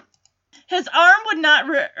 His arm would not,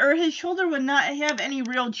 or his shoulder would not have any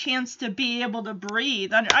real chance to be able to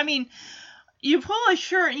breathe. I mean... You pull a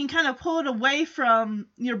shirt and you kind of pull it away from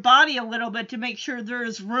your body a little bit to make sure there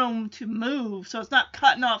is room to move, so it's not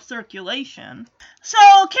cutting off circulation. So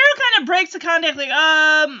Carol kind of breaks the contact,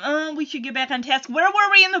 like, we should get back on task. Where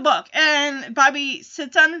were we in the book? And Bobby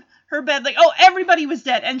sits on her bed like, oh, everybody was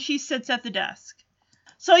dead, and she sits at the desk.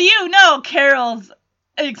 So Carol's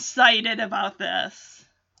excited about this.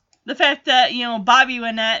 The fact that, Bobby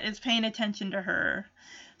Winnett is paying attention to her.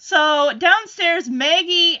 So, downstairs,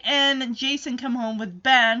 Maggie and Jason come home with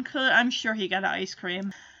Ben. I'm sure he got ice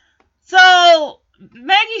cream. So,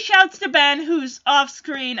 Maggie shouts to Ben, who's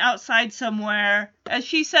off-screen outside somewhere, as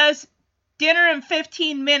she says, dinner in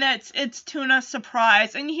 15 minutes, it's tuna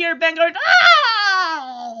surprise. And you hear Ben going,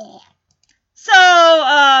 ah!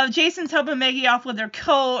 So, Jason's helping Maggie off with her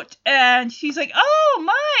coat, and she's like, oh,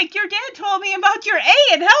 Mike, your dad told me about your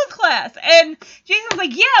A in health class. And Jason's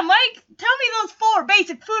like, yeah, Mike, tell me those 4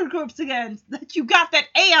 basic food groups again, that you got that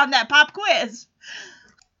A on that pop quiz.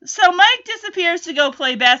 So Mike disappears to go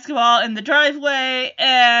play basketball in the driveway,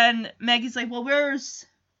 and Maggie's like, well, where's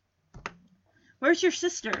your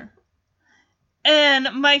sister? And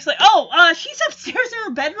Mike's like, oh, she's upstairs in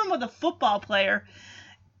her bedroom with a football player.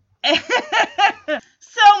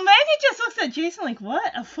 So Maggie just looks at Jason like,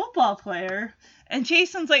 what? A football player? And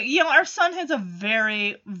Jason's like, our son has a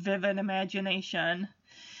very vivid imagination.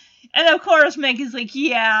 And of course, Maggie's like,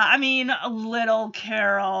 yeah, I mean, little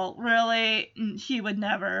Carol, really? She would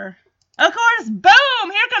never. Of course,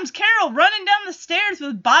 boom! Here comes Carol running down the stairs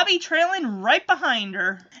with Bobby trailing right behind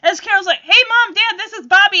her. As Carol's like, hey, Mom, Dad, this is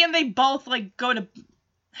Bobby. And they both, like, go to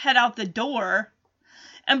head out the door.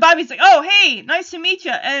 And Bobby's like, oh, hey, nice to meet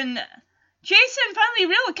you. And Jason finally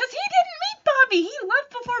realized, because he didn't meet Bobby. He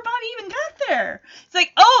left before Bobby even got there. He's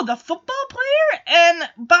like, oh, the football player? And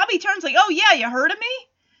Bobby turns like, oh, yeah, you heard of me?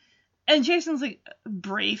 And Jason's like,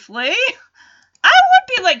 briefly. I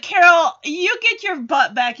would be like, Carol, you get your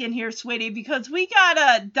butt back in here, sweetie, because we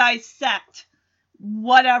gotta dissect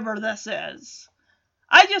whatever this is.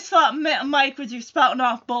 I just thought Mike was just spouting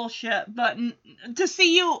off bullshit, but to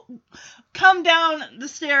see you come down the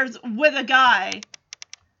stairs with a guy.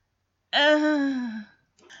 So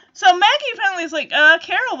Maggie finally is like,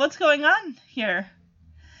 Carol, what's going on here?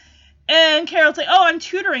 And Carol's like, oh, I'm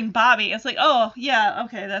tutoring Bobby. It's like, oh, yeah,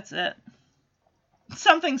 okay, that's it.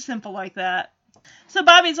 Something simple like that. So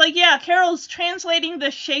Bobby's like, yeah, Carol's translating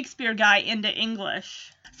the Shakespeare guy into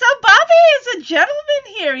English. So Bobby is a gentleman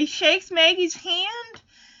here. He shakes Maggie's hand.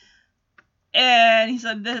 And he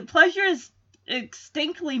said, the pleasure is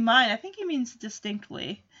distinctly mine. I think he means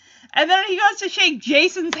distinctly. And then he goes to shake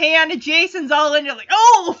Jason's hand, and Jason's all in. You're like,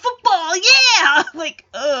 oh, football, yeah! Like,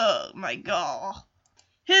 oh, my God.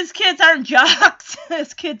 His kids aren't jocks.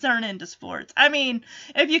 His kids aren't into sports. I mean,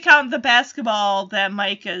 if you count the basketball that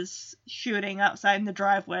Mike is shooting outside in the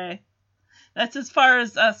driveway, that's as far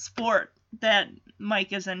as a sport that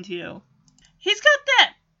Mike is into. He's got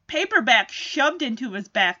that paperback shoved into his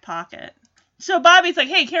back pocket. So Bobby's like,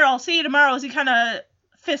 hey, Carol, I'll see you tomorrow, as he kind of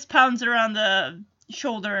fist pounds her on the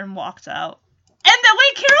shoulder and walks out. And the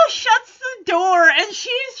way Carol shuts the door, and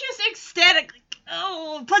she's just ecstatic, like,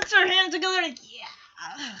 oh, puts her hands together, like, yeah.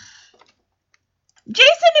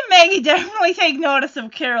 Jason and Maggie definitely take notice of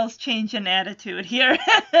Carol's change in attitude here.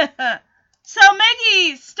 So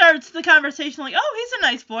Maggie starts the conversation like, oh, he's a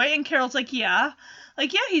nice boy. And Carol's like, yeah.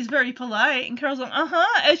 Like, yeah, he's very polite. And Carol's like,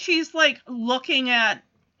 uh-huh. As she's, like, looking at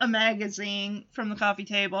a magazine from the coffee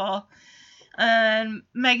table. And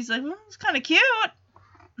Maggie's like, well, it's kind of cute.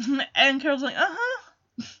 And Carol's like,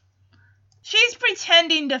 uh-huh. She's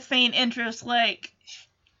pretending to feign interest, like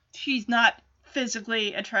she's not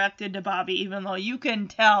physically attracted to Bobby, even though you can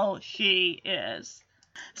tell she is.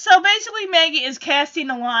 So basically Maggie is casting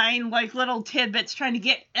a line, like little tidbits, trying to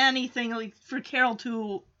get anything like for Carol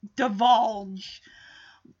to divulge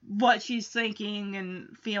what she's thinking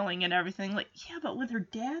and feeling and everything. Like, yeah, but with her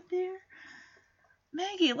dad there?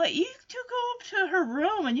 Maggie, like, you two go up to her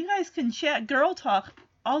room and you guys can chat girl talk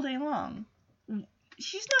all day long.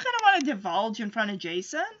 She's not going to want to divulge in front of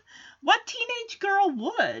Jason. What teenage girl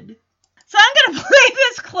would? So I'm going to play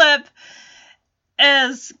this clip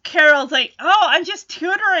as Carol's like, oh, I'm just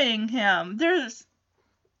tutoring him.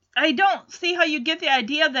 I don't see how you get the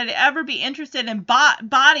idea that I'd ever be interested in Bobby.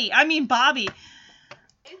 You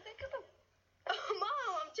think of him? Oh,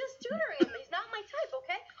 Mom, I'm just tutoring him. He's not my type,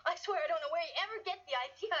 okay? I swear I don't know where you ever get the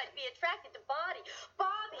idea I'd be attracted to Bobby.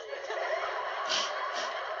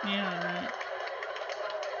 Yeah, right.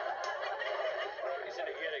 Reason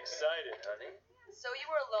to get excited, honey. So you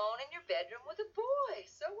were alone in your bedroom with a boy.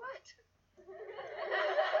 So what?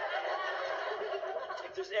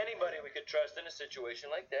 If there's anybody we could trust in a situation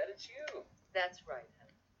like that, it's you. That's right,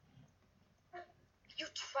 honey. You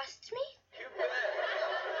trust me? You bet.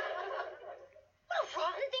 What a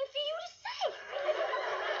rotten thing for you to say.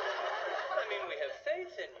 I mean, we have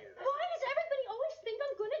faith in you. Why does everybody always think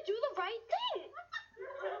I'm going to do the right thing?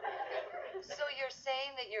 So you're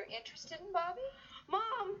saying that you're interested in Bobby?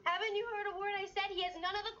 Mom, haven't you heard a word I said? He has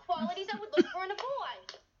none of the qualities I would look for in a boy.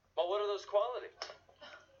 Well, what are those qualities?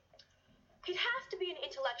 He'd have to be an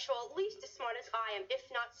intellectual, at least as smart as I am, if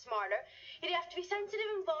not smarter. He'd have to be sensitive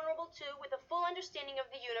and vulnerable, too, with a full understanding of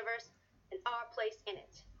the universe and our place in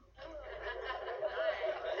it.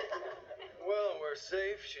 Well, we're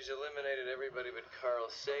safe. She's eliminated everybody but Carl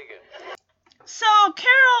Sagan. So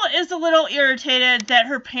Carol is a little irritated that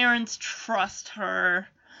her parents trust her.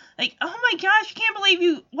 Like, oh my gosh, I can't believe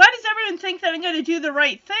you. Why does everyone think that I'm going to do the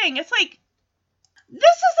right thing? It's like, this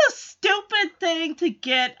is a stupid thing to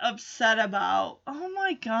get upset about. Oh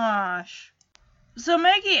my gosh. So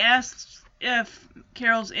Maggie asks if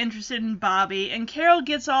Carol's interested in Bobby, and Carol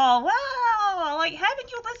gets all, well, like,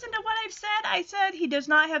 haven't you listened to what I've said? I said he does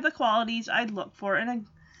not have the qualities I'd look for in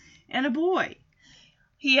a boy.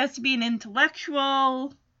 He has to be an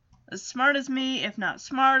intellectual, as smart as me, if not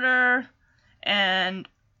smarter, and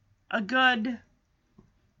a good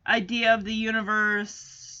idea of the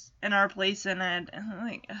universe and our place in it. And I'm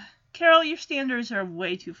like, Carol, your standards are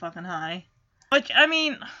way too fucking high. Which, I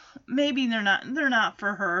mean, maybe they're not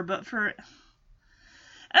for her, but for... And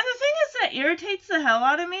the thing is that irritates the hell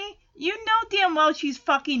out of me. You know damn well she's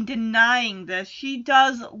fucking denying this. She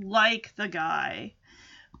does like the guy.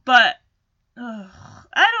 But,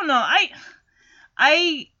 I don't know.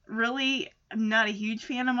 I really am not a huge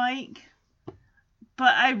fan of Mike.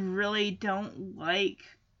 But I really don't like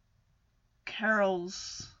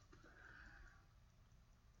Carol's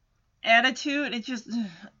attitude. It just... the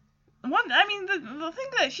thing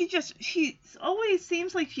that she always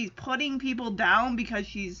seems like she's putting people down because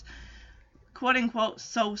she's quote-unquote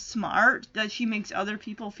so smart that she makes other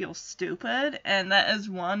people feel stupid, and that is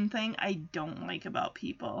one thing I don't like about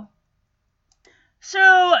people. So,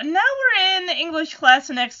 now we're in English class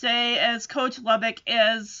the next day as Coach Lubbock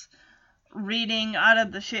is reading out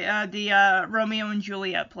of the Romeo and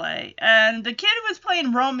Juliet play, and the kid who was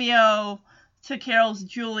playing Romeo to Carol's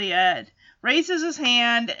Juliet raises his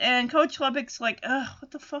hand, and Coach Lubbock's like, ugh,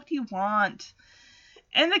 what the fuck do you want?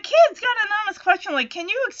 And the kid's got an honest question, like, can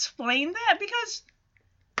you explain that? Because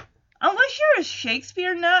unless you're a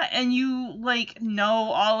Shakespeare nut and you, like,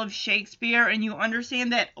 know all of Shakespeare and you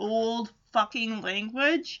understand that old fucking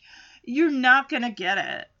language, you're not gonna get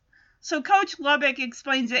it. So Coach Lubbock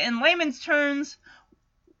explains it in layman's terms,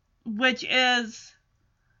 which is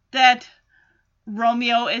that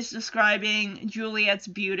Romeo is describing Juliet's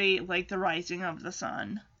beauty like the rising of the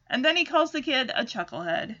sun. And then he calls the kid a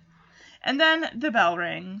chucklehead. And then the bell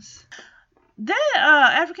rings. That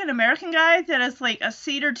African-American guy that is like a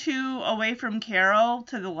seat or two away from Carol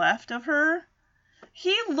to the left of her,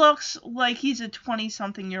 he looks like he's a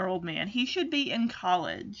 20-something-year-old man. He should be in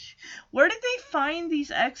college. Where did they find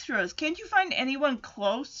these extras? Can't you find anyone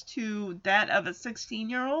close to that of a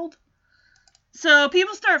 16-year-old? So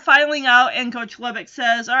people start filing out, and Coach Lubbock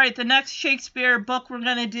says, alright, the next Shakespeare book we're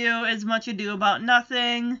going to do is Much Ado About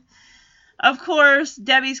Nothing. Of course,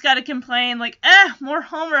 Debbie's got to complain, like, more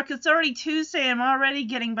homework, it's already Tuesday, I'm already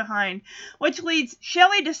getting behind. Which leads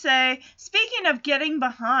Shelley to say, speaking of getting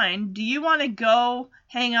behind, do you want to go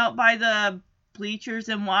hang out by the bleachers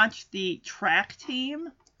and watch the track team?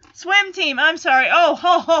 Swim team, I'm sorry.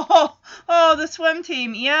 Oh, the swim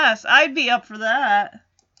team, yes, I'd be up for that.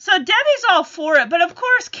 So Debbie's all for it, but of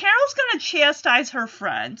course Carol's gonna chastise her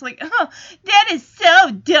friends. Like, that is so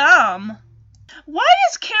dumb. Why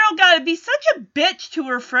does Carol gotta be such a bitch to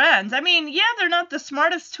her friends? I mean, yeah, they're not the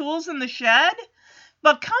smartest tools in the shed,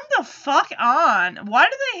 but come the fuck on. Why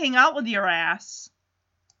do they hang out with your ass?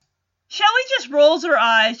 Shelley just rolls her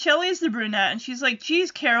eyes. Shelley's the brunette, and she's like, geez,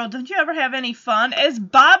 Carol, don't you ever have any fun? As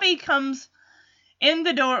Bobby comes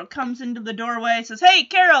into the doorway, says, hey,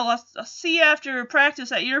 Carol, I'll see you after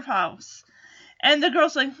practice at your house. And the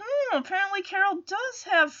girl's like, apparently Carol does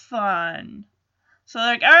have fun. So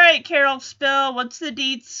they're like, alright, Carol, spill, what's the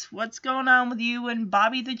deets? What's going on with you and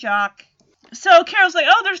Bobby the jock? So Carol's like,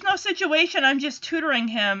 oh, there's no situation, I'm just tutoring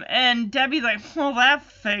him. And Debbie's like, well, that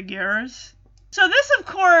figures. So this, of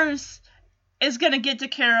course, is going to get to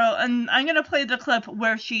Carol, and I'm going to play the clip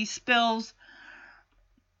where she spills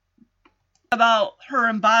about her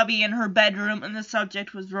and Bobby in her bedroom, and the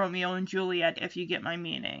subject was Romeo and Juliet, if you get my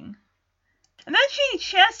meaning. And then she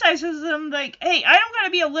chastises them like, hey, I don't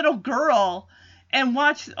gotta be a little girl and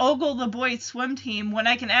watch Ogle the boys' swim team when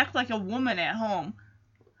I can act like a woman at home.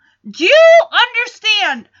 Do you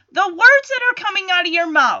understand the words that are coming out of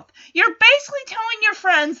your mouth? You're basically telling your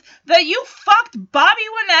friends that you fucked Bobby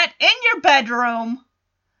Winnett in your bedroom,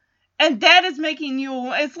 and that is making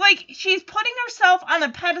you... It's like she's putting herself on a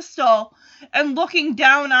pedestal and looking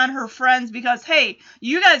down on her friends because, hey,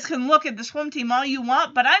 you guys can look at the swim team all you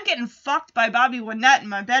want, but I'm getting fucked by Bobby Winnett in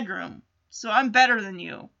my bedroom, so I'm better than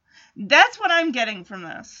you. That's what I'm getting from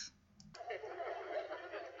this.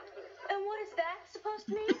 And what is that supposed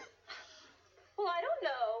to mean? Well, I don't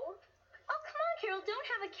know. Oh, come on, Carol, don't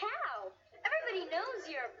have a cow. Everybody knows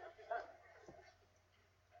you're...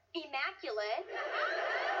 immaculate.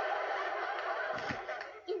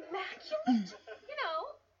 Immaculate? You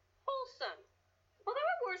know, wholesome. Well, there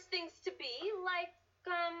are worse things to be, like,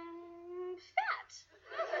 fat.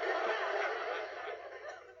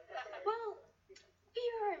 Well, for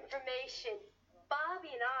your information, Bobby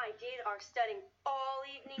and I did our studying all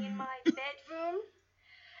evening in my bedroom,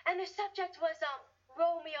 and the subject was,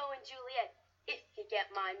 Romeo and Juliet, if you get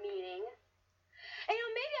my meaning. And,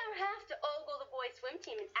 maybe I don't have to ogle the boys' swim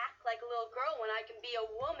team and act like a little girl when I can be a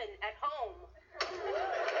woman at home.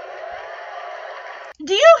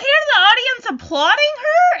 Do you hear the audience applauding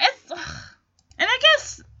her? And I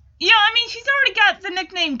guess, she's already got the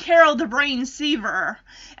nickname Carol the Brain Seaver.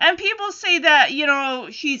 And people say that,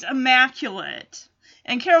 she's immaculate.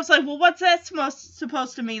 And Carol's like, well, what's that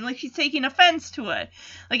supposed to mean? Like, she's taking offense to it.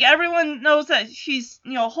 Like, everyone knows that she's,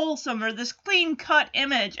 wholesome, or this clean-cut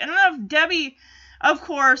image. And then Debbie, of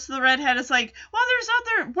course, the redhead is like, well, there's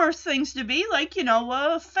other worse things to be, like,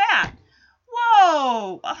 fat.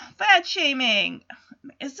 Whoa! Fat shaming.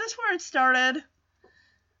 Is this where it started?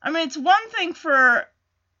 I mean, it's one thing for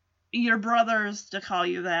your brothers to call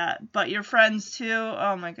you that, but your friends too?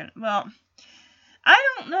 Oh my goodness. Well, I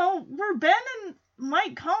don't know. Were Ben and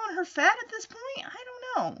Mike calling her fat at this point? I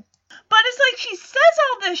don't know. But it's like she says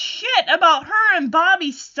all this shit about her and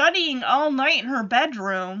Bobby studying all night in her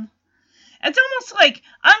bedroom. It's almost like,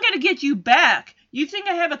 I'm going to get you back. You think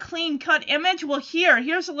I have a clean-cut image? Well,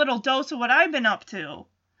 here's a little dose of what I've been up to.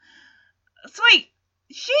 It's like,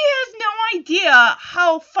 she has no idea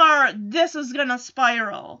how far this is going to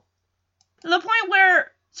spiral. To the point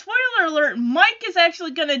where, spoiler alert, Mike is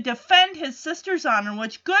actually going to defend his sister's honor,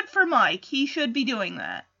 which, good for Mike. He should be doing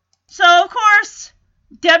that. So, of course,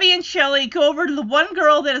 Debbie and Shelley go over to the one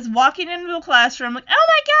girl that is walking into the classroom, like, oh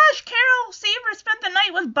my gosh, Carol Seaver spent the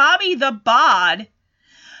night with Bobby the Bod.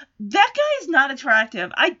 That guy is not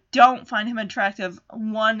attractive. I don't find him attractive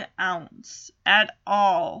 1 ounce at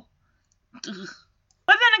all. Ugh.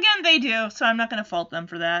 But then again, they do, so I'm not going to fault them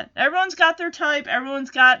for that. Everyone's got their type.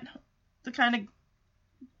 Everyone's got the kind of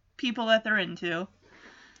people that they're into.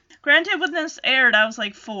 Granted, when this aired, I was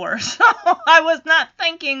like 4, so I was not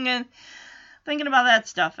thinking about that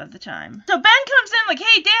stuff at the time. So Ben comes in like,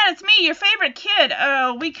 hey, Dad, it's me, your favorite kid.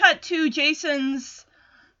 We cut to Jason's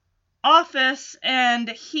office, and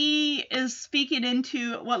he is speaking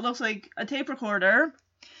into what looks like a tape recorder.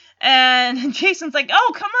 And Jason's like,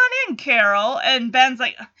 oh, come on in, Carol. And Ben's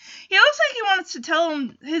like, he looks like he wants to tell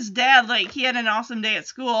him his dad, like, he had an awesome day at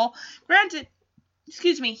school. Granted,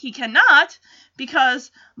 he cannot,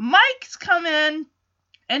 because Mike's come in,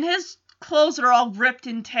 and his clothes are all ripped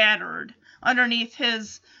and tattered underneath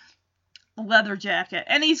his leather jacket.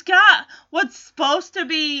 And he's got what's supposed to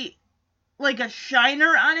be like a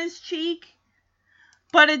shiner on his cheek,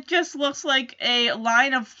 but it just looks like a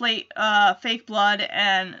line of fake blood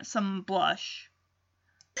and some blush.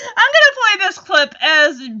 I'm gonna play this clip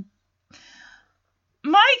as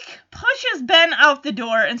Mike pushes Ben out the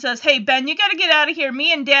door and says, hey, Ben, you gotta get out of here.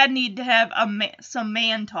 Me and Dad need to have some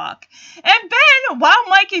man talk. And Ben, while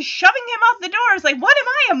Mike is shoving him out the door, is like, what am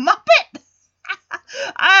I, a Muppet?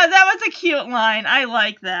 That was a cute line. I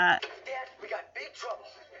like that. Dad, we got big trouble.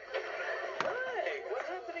 Hey, what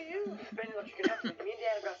happened to you? Ben, look, you can help me. Me and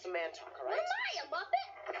Dad have got some man talk, all right? Am I a Muppet?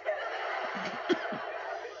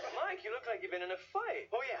 Mike, you look like you've been in a fight.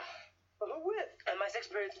 Oh, yeah. Well, who with? My 6th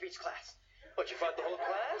period speech class. What, you fought the whole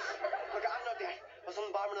class? Look, I know, Dad. I was on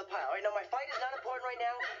the bottom of the pile. All right, now, my fight is not important right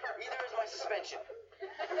now. Neither is my suspension.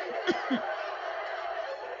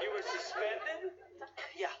 You were suspended?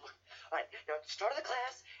 Yeah, look. All right, now at the start of the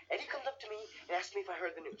class, Eddie comes up to me and asks me if I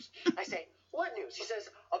heard the news. I say, what news? He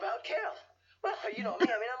says, about Carol. Well, you know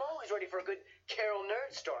me. I mean, I'm always ready for a good Carol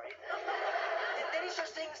nerd story. And then he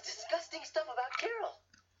starts saying this disgusting stuff about Carol.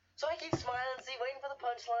 So I keep smiling, waiting for the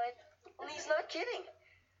punchline. And he's not kidding.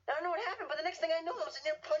 Now, I don't know what happened, but the next thing I know, I'm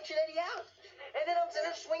sitting there punching Eddie out. And then I'm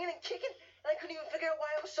sitting there swinging and kicking, and I couldn't even figure out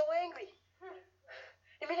why I was so angry.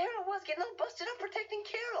 I mean, here I was getting all busted up protecting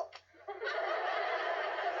Carol.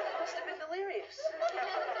 I must have been delirious.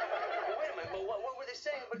 Well, wait a minute, what were they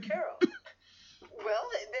saying about Carol? Well,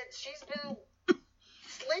 that she's been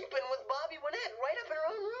sleeping with Bobby Winnett right up in her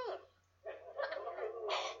own room.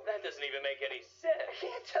 That doesn't even make any sense.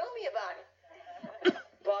 Yeah, tell me about it.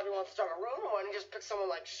 Bobby wants to start a rumor, why don't you just pick someone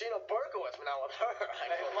like Sheena Berkowitz, but not with her?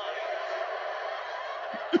 Hey, come on.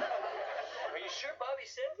 Are you sure Bobby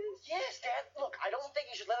said this? Yes, Dad. Look, I don't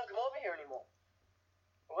think you should let him come over here anymore.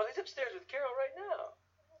 Well, he's upstairs with Carol right now.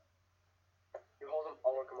 You hold him,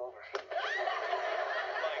 I'll work him over.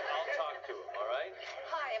 Mike, I'll talk to him, all right?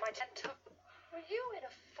 Hi, am I Were you in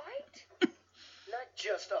a fight? Not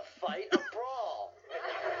just a fight, a brawl.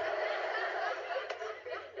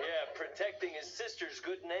 Yeah, protecting his sister's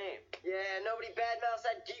good name. Yeah, nobody badmouths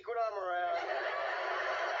that geek when I'm around.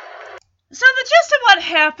 So the gist of what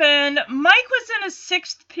happened, Mike was in his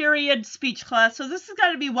 6th period speech class, so this has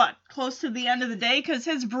got to be, close to the end of the day, because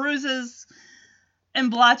his bruises and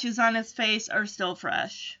blotches on his face are still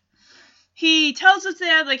fresh. He tells his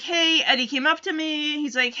dad, like, hey, Eddie came up to me,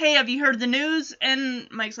 he's like, hey, have you heard the news? And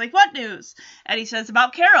Mike's like, what news? Eddie says,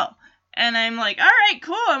 about Carol. And I'm like, alright,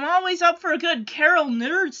 cool, I'm always up for a good Carol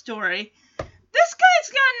nerd story. This guy's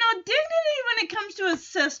got no dignity when it comes to his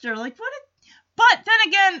sister, like, but then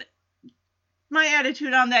again, my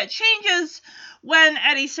attitude on that changes when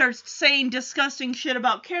Eddie starts saying disgusting shit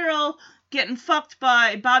about Carol getting fucked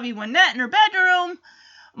by Bobby Winnett in her bedroom.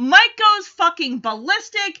 Mike goes fucking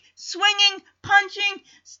ballistic, swinging, punching.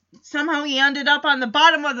 Somehow he ended up on the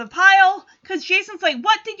bottom of the pile. Because Jason's like,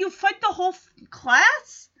 what, did you fight the whole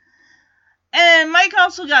class? And Mike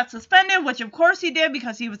also got suspended, which of course he did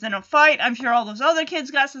because he was in a fight. I'm sure all those other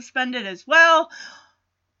kids got suspended as well.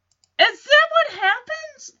 Is that what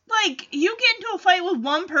happens? Like, you get into a fight with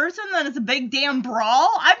one person, then it's a big damn brawl?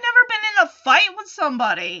 I've never been in a fight with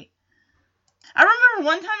somebody. I remember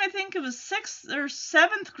one time, I think it was 6th or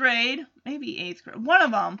 7th grade, maybe 8th grade, one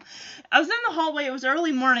of them. I was in the hallway, it was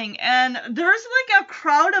early morning, and there's like a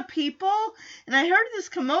crowd of people, and I heard this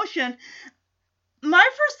commotion. My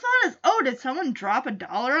first thought is, oh, did someone drop $1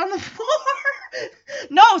 on the floor?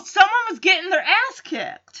 No, someone was getting their ass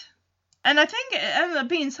kicked. And I think it ended up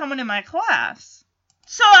being someone in my class.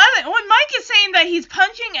 So when Mike is saying that he's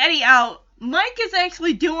punching Eddie out, Mike is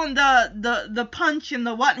actually doing the punch and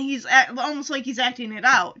the what, and he's almost like he's acting it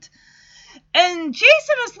out. And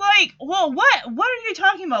Jason is like, well, what are you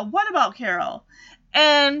talking about? What about Carol?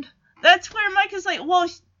 And that's where Mike is like, well,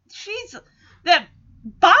 that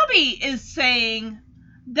Bobby is saying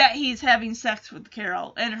that he's having sex with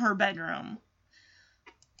Carol in her bedroom.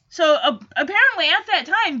 So apparently at that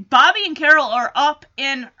time, Bobby and Carol are up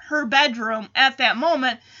in her bedroom at that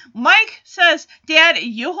moment. Mike says, Dad,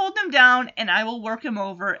 you hold him down and I will work him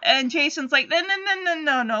over. And Jason's like,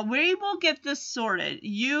 no, we will get this sorted.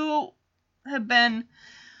 You have been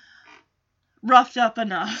roughed up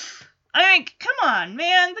enough. I mean, come on,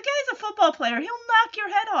 man. The guy's a football player. He'll knock your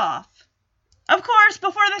head off. Of course,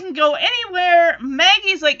 before they can go anywhere,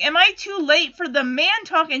 Maggie's like, am I too late for the man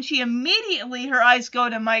talk? And she immediately, her eyes go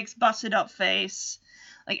to Mike's busted up face.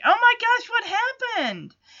 Like, oh my gosh, what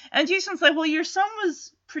happened? And Jason's like, well, your son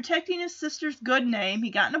was protecting his sister's good name. He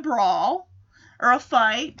got in a brawl, or a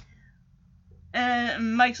fight.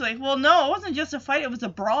 And Mike's like, well, no, it wasn't just a fight, it was a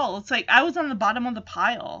brawl. It's like, I was on the bottom of the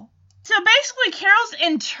pile. So basically, Carol's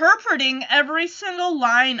interpreting every single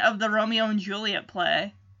line of the Romeo and Juliet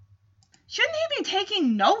play. Shouldn't he be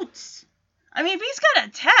taking notes? I mean, if he's got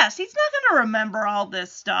a test, he's not going to remember all this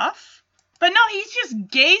stuff. But no, he's just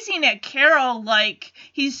gazing at Carol like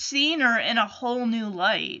he's seen her in a whole new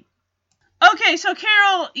light. Okay, so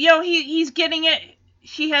Carol, he's getting it.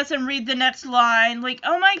 She has him read the next line. Like,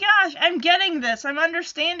 oh my gosh, I'm getting this. I'm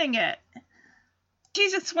understanding it.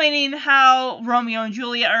 She's explaining how Romeo and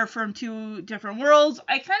Juliet are from two different worlds.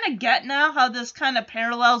 I kind of get now how this kind of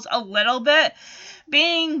parallels a little bit.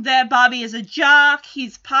 Being that Bobby is a jock,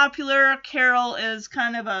 he's popular. Carol is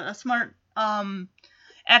kind of a smart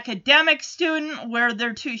academic student, where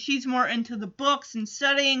she's more into the books and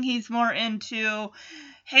studying. He's more into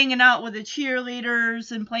hanging out with the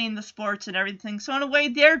cheerleaders and playing the sports and everything. So in a way,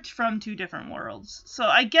 they're from two different worlds. So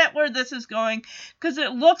I get where this is going, because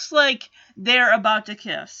it looks like they're about to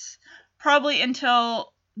kiss. Probably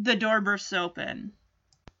until the door bursts open.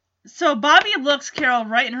 So Bobby looks Carol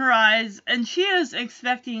right in her eyes, and she is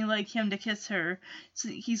expecting, like, him to kiss her. So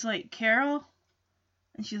he's like, Carol?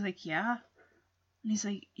 And she's like, yeah. And he's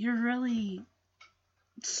like, you're really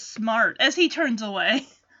smart, as he turns away.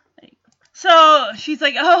 So she's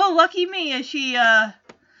like, oh, lucky me, as she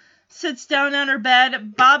sits down on her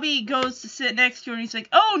bed. Bobby goes to sit next to her, and he's like,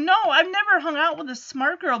 oh, no, I've never hung out with a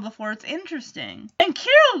smart girl before. It's interesting. And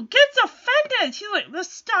Carol gets offended. She's like, the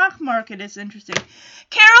stock market is interesting.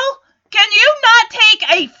 Carol, can you not take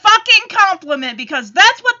a fucking compliment? Because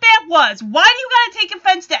that's what that was. Why do you gotta take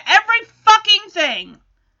offense to every fucking thing?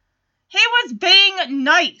 He was being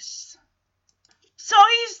nice. So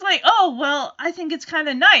he's like, oh, well, I think it's kind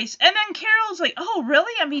of nice. And then Carol's like, oh,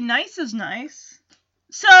 really? I mean, nice is nice.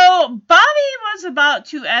 So Bobby was about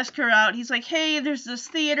to ask her out. He's like, hey, there's this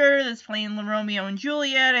theater that's playing Romeo and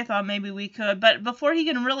Juliet. I thought maybe we could. But before he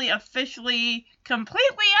can really officially,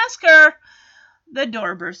 completely ask her, the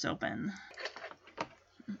door bursts open.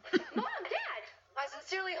 Mom, Dad, I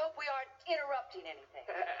sincerely hope we aren't interrupting anything.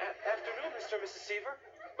 Afternoon, Mr. and Mrs. Seaver.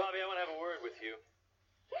 Bobby, I want to have a word with you.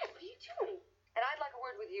 Dad, what are you doing? And I'd like a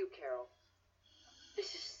word with you, Carol.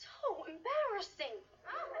 This is so embarrassing.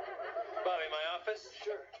 Bobby, my office?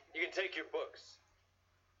 Sure. You can take your books.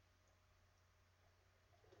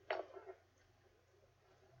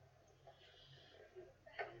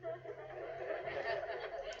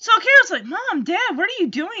 So Carol's like, Mom, Dad, what are you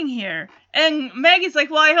doing here? And Maggie's like,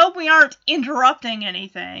 well, I hope we aren't interrupting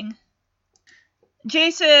anything.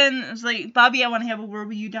 Jason is like, Bobby, I want to have a word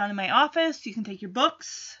with you down in my office. You can take your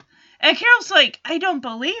books. And Carol's like, I don't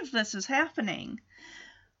believe this is happening.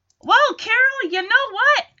 Well, Carol, you know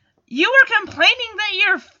what? You were complaining that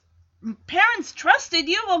your parents trusted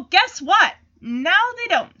you. Well, guess what? Now they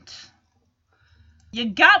don't. You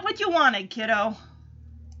got what you wanted, kiddo.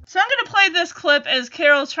 So I'm going to play this clip as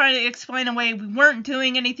Carol's trying to explain away we weren't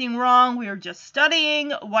doing anything wrong. We were just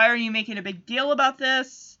studying. Why are you making a big deal about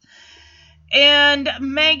this? And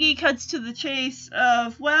Maggie cuts to the chase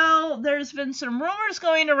of, well, there's been some rumors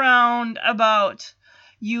going around about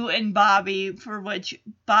you and Bobby, for which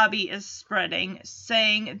Bobby is spreading,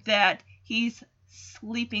 saying that he's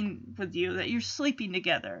sleeping with you, that you're sleeping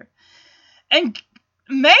together. And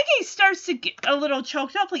Maggie starts to get a little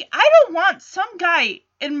choked up, like, I don't want some guy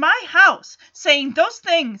in my house saying those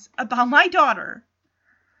things about my daughter.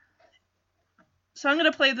 So I'm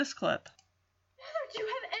going to play this clip. Heather, do you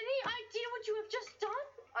have any idea what you have just done?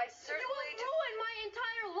 I certainly You have ruined my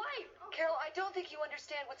entire life. Carol, I don't think you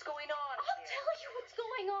understand what's going on. I'll tell you what's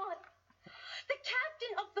going on. The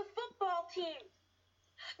captain of the football team.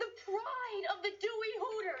 The pride of the Dewey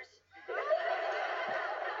Hooters.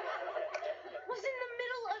 Was in the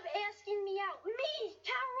middle of asking me out. Me,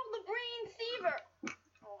 Carol the Brain Thiever.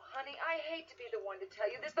 Oh, honey, I hate to be the one to tell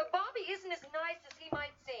you this, but Bobby isn't as nice as he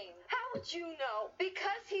might seem. How would you know?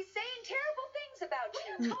 Because he's saying terrible things about What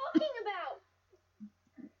you. are you talking about?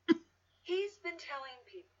 He's been telling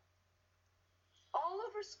people all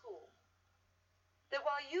over school that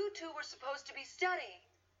while you two were supposed to be studying,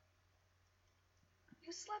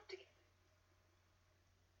 you slept together.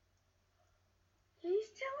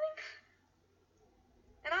 He's telling?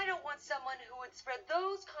 And I don't want someone who would spread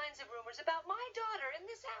those kinds of rumors about my daughter in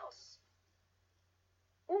this house.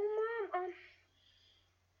 Oh, Mom,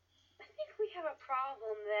 I think we have a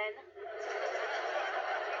problem then.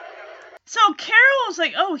 So Carol's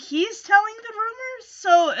like, oh, he's telling the rumors?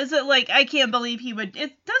 So is it like, I can't believe he would,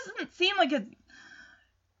 it doesn't seem like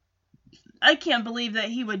I can't believe that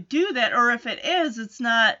he would do that, or if it is, it's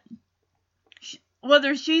not,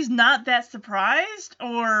 whether she's not that surprised,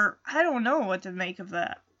 or I don't know what to make of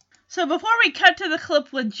that. So before we cut to the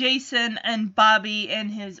clip with Jason and Bobby in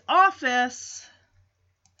his office,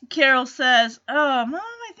 Carol says, oh, Mom,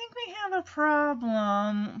 I think we have a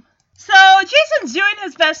problem. So Jason's doing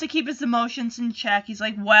his best to keep his emotions in check. He's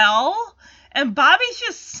like, well, and Bobby's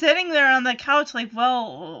just sitting there on the couch like,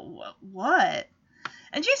 well, what?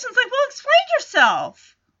 And Jason's like, well, explain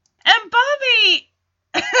yourself. And Bobby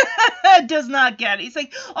does not get it. He's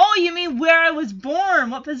like, oh, you mean where I was born,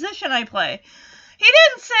 what position I play? He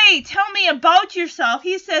didn't say, tell me about yourself.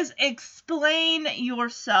 He says, explain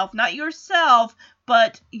yourself. Not yourself,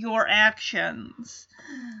 but your actions.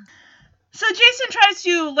 So Jason tries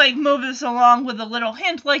to, like, move this along with a little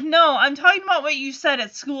hint, like, no, I'm talking about what you said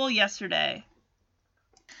at school yesterday.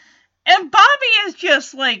 And Bobby is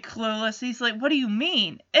just, like, clueless. He's like, what do you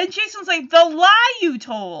mean? And Jason's like, the lie you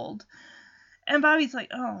told. And Bobby's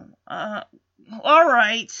like, oh, all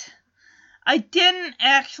right. I didn't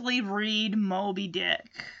actually read Moby Dick.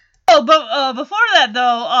 Oh, but before that,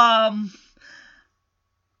 though,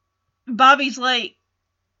 Bobby's like,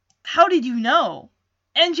 how did you know?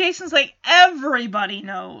 And Jason's like, everybody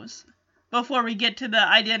knows. Before we get to the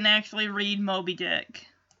I didn't actually read Moby Dick.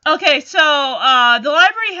 Okay, so, the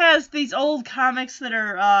library has these old comics that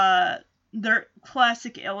are, they're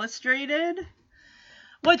classic illustrated.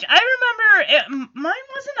 Which I remember, mine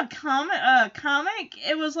wasn't a comic.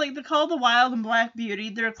 It was like, they're called The Wild and Black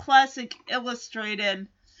Beauty. They're classic illustrated.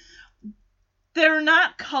 They're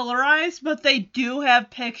not colorized, but they do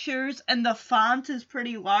have pictures, and the font is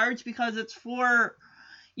pretty large because it's for,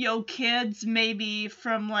 you know, kids maybe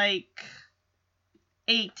from like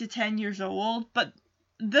 8 to 10 years old. But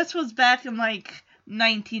this was back in like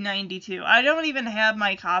 1992. I don't even have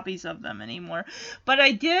my copies of them anymore. But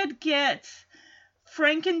I did get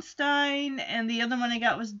Frankenstein, and the other one I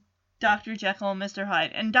got was Dr. Jekyll and Mr.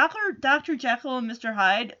 Hyde. And Dr. Jekyll and Mr.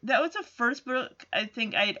 Hyde, that was the first book I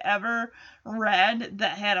think I'd ever read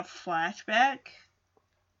that had a flashback.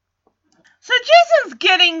 So Jason's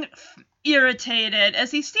getting irritated as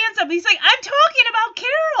he stands up. He's like, I'm talking about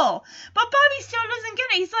Carol! But Bobby still doesn't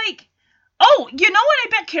get it. He's like, oh, you know what? I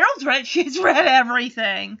bet Carol's read. She's read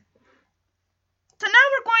everything. So now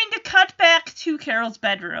we're going to cut back to Carol's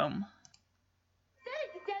bedroom.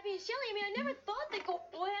 Debbie and Shelley, I mean, I never thought they'd go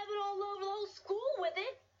blabbing all over the whole school with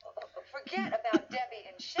it. Forget about Debbie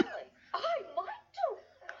and Shelley. I might do.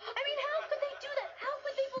 I mean, how could they do that? How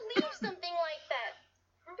could they believe something like that?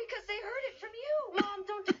 Because they heard it from you. Mom,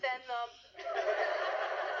 don't defend them.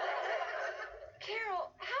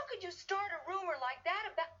 Carol, how could you start a rumor like that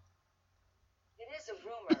about... It is a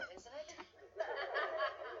rumor, isn't it?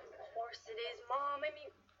 Of course it is, Mom. I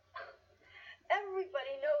mean,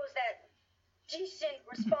 everybody knows that decent,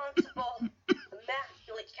 responsible,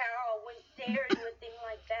 immaculate Carol wouldn't dare do a thing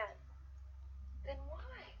like that. Then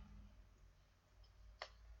why?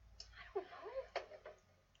 I don't know.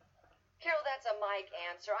 Mike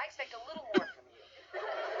answer. I expect a little more from you.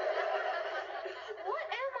 What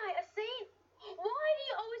am I, a saint? Why do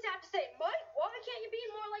you always have to say, Mike, why can't you be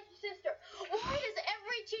more like your sister? Why does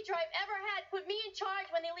every teacher I've ever had put me in charge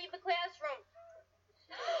when they leave the classroom?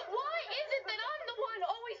 Why is it that I'm the one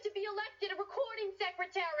always to be elected a recording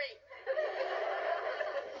secretary?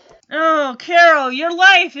 Oh, Carol, your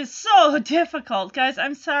life is so difficult. Guys,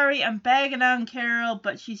 I'm sorry I'm bagging on Carol,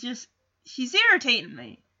 but she's irritating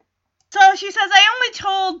me. So she says, I only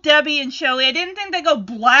told Debbie and Shelly. I didn't think they'd go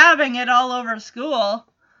blabbing it all over school.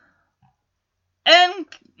 And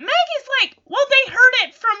Maggie's like, well, they heard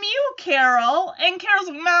it from you, Carol. And Carol's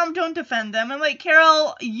like, Mom, don't defend them. I'm like,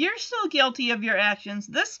 Carol, you're still guilty of your actions.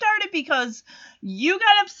 This started because you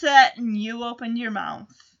got upset and you opened your mouth.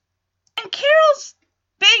 And Carol's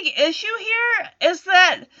big issue here is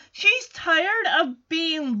that she's tired of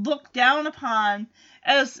being looked down upon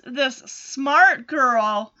as this smart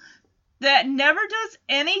girl that never does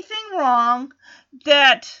anything wrong,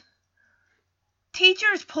 that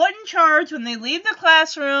teachers put in charge when they leave the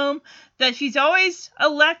classroom, that she's always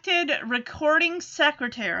elected recording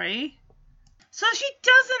secretary. So she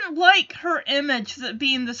doesn't like her image that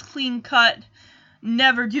being this clean-cut,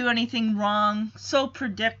 never do anything wrong, so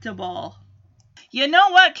predictable. You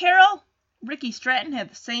know what, Carol? Ricky Stratton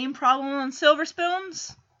had the same problem on Silver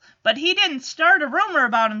Spoons, but he didn't start a rumor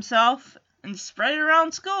about himself and spread it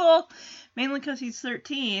around school, mainly because he's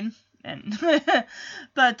 13. And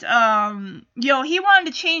but he wanted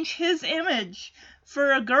to change his image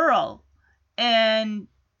for a girl, and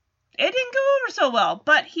it didn't go over so well,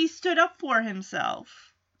 but he stood up for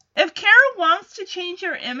himself. If Carol wants to change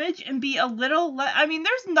her image and be a little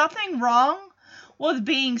there's nothing wrong with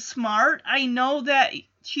being smart. I know that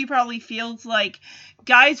she probably feels like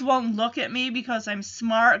guys won't look at me because I'm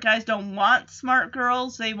smart. Guys don't want smart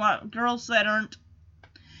girls. They want girls that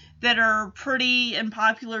are pretty and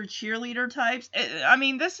popular cheerleader types.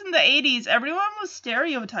 This in the 80s, everyone was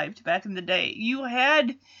stereotyped back in the day. You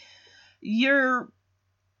had your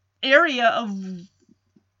area of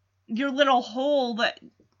your little hole that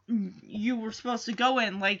you were supposed to go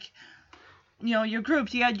in, like, your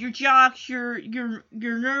groups. You had your jocks, your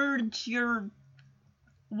nerds, your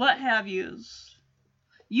what have yous.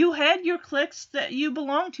 You had your cliques that you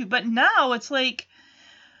belonged to, but now it's like,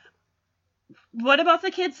 what about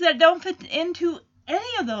the kids that don't fit into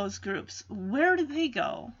any of those groups? Where do they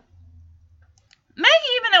go?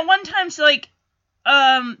 Maggie even at one time's like,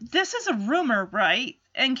 this is a rumor, right?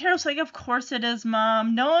 And Carol's like, of course it is,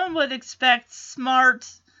 Mom. No one would expect smart,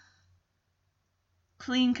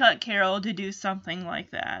 clean-cut Carol to do something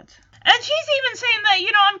like that. And she's even saying that,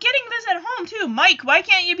 I'm getting this at home too. Mike, why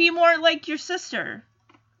can't you be more like your sister?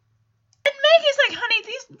 And Maggie's like, honey,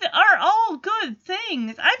 these are all good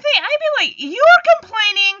things. I'd be like, you're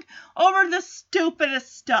complaining over the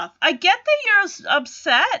stupidest stuff. I get that you're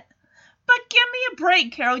upset, but give me a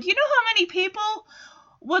break, Carol. Do you know how many people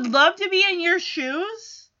would love to be in your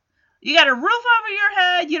shoes? You got a roof over your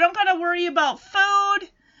head. You don't got to worry about food.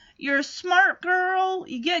 You're a smart girl.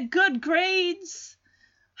 You get good grades.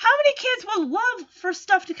 How many kids would love for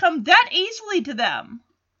stuff to come that easily to them?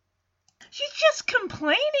 She's just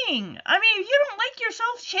complaining. If you don't like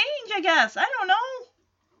yourself, change, I guess. I don't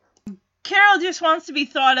know. Carol just wants to be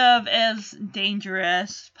thought of as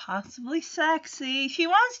dangerous, possibly sexy. She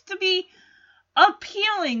wants to be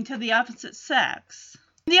appealing to the opposite sex.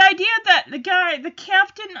 The idea that the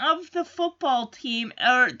captain of the football team,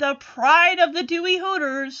 or the pride of the Dewey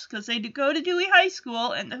Hooters, because they go to Dewey High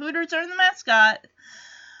School, and the Hooters are the mascot,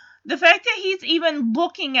 the fact that he's even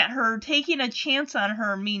looking at her, taking a chance on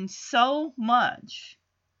her, means so much.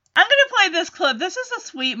 I'm going to play this clip. This is a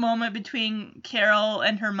sweet moment between Carol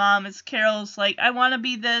and her mom, as Carol's like, I want to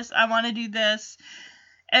be this, I want to do this.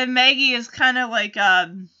 And Maggie is kind of like,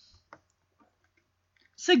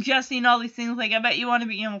 suggesting all these things, like, I bet you want to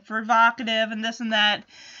be, provocative and this and that.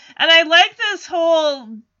 And I like this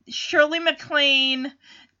whole Shirley MacLaine,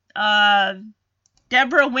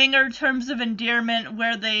 Deborah Winger terms of endearment,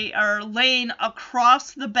 where they are laying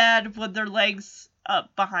across the bed with their legs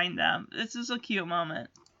up behind them. This is a cute moment.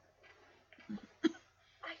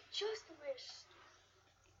 I just wish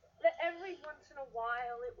that every once in a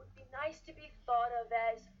while it would be nice to be thought of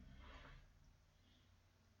as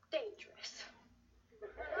dangerous.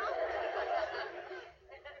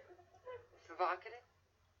 Provocative?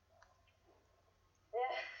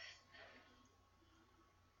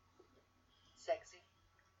 Sexy?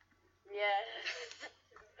 Yes.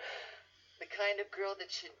 The kind of girl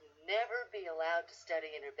that should never be allowed to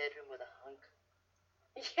study in her bedroom with a hunk.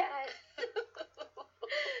 Yes.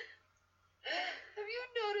 Have you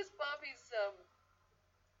noticed Bobby's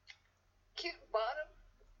cute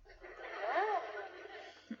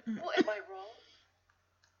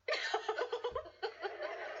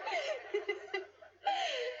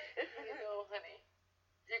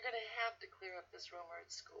you're gonna have to clear up this rumor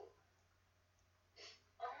at school.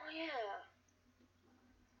 Oh, yeah.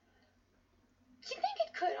 Do you think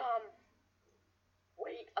it could,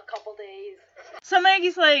 wait a couple days? So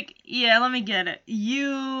Maggie's like, yeah, let me get it.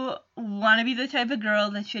 You want to be the type of girl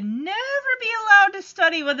that should never be allowed to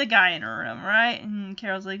study with a guy in her room, right? And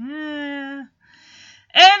Carol's like, eh.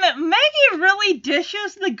 And Maggie really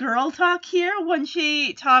dishes the girl talk here when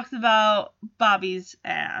she talks about Bobby's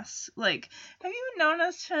ass. Like, have you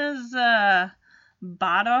noticed his,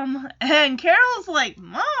 bottom? And Carol's like,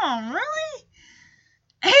 Mom, really?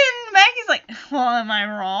 And Maggie's like, well, am I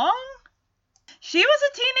wrong? She was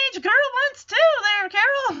a teenage girl once too there,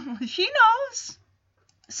 Carol. She knows.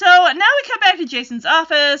 So now we come back to Jason's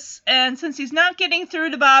office, and since he's not getting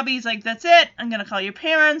through to Bobby, he's like, that's it, I'm gonna call your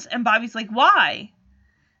parents. And Bobby's like, why?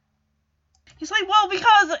 He's like, well,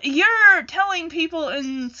 because you're telling people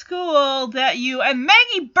in school that you, and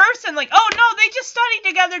Maggie bursts in like, oh no, they just studied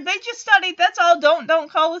together, they just studied, that's all,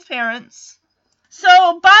 don't call his parents. So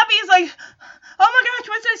Bobby's like, oh my gosh,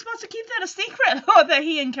 was I supposed to keep that a secret? That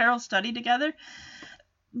he and Carol studied together?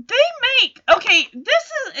 They make, okay,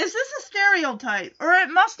 is this a stereotype? Or it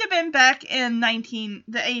must have been back in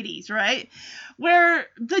the 80s, right? Where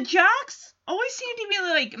the jocks always seem to be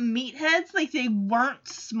like meatheads, like they weren't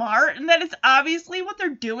smart, and that is obviously what they're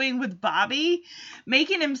doing with Bobby,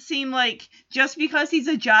 making him seem like just because he's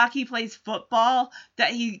a jock, he plays football,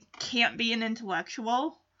 that he can't be an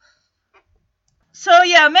intellectual. So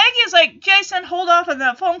yeah, Maggie's like, Jason, hold off on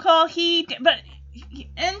that phone call. Jason's like, but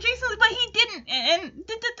he didn't, and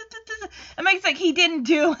Maggie's like, he didn't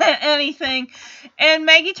do anything. And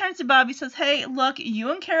Maggie turns to Bobby and says, hey, look,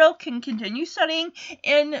 you and Carol can continue studying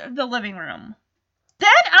in the living room.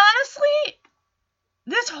 That, honestly,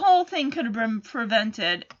 this whole thing could have been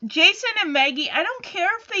prevented. Jason and Maggie, I don't care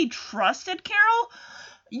if they trusted Carol,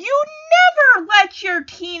 you never let your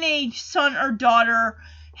teenage son or daughter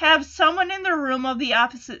have someone in the room of the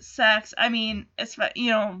opposite sex. I mean, it's,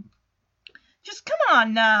 just come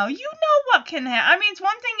on now. You know what can happen. I mean, it's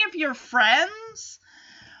one thing if you're friends.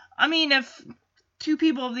 I mean, if two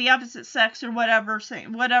people of the opposite sex or whatever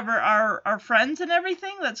are friends and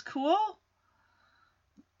everything, that's cool.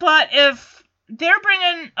 But if they're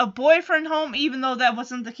bringing a boyfriend home, even though that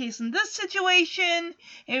wasn't the case in this situation,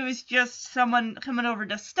 it was just someone coming over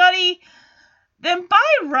to study, then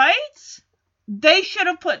by rights, they should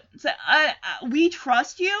have put, we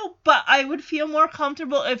trust you, but I would feel more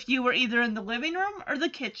comfortable if you were either in the living room or the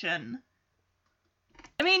kitchen.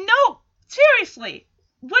 I mean, no, seriously.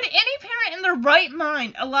 Would any parent in their right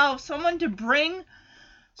mind allow someone to bring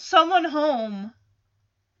someone home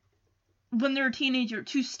when they're a teenager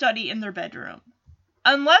to study in their bedroom?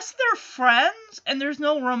 Unless they're friends and there's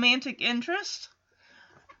no romantic interest,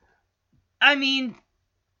 I mean,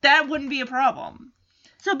 that wouldn't be a problem.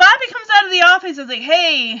 So Bobby comes out of the office and is like,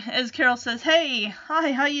 hey, as Carol says, hey,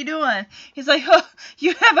 hi, how you doing? He's like, oh,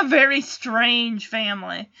 you have a very strange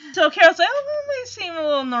family. So Carol's like, oh, well, they seem a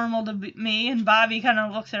little normal to me. And Bobby kind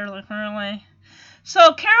of looks at her like, really?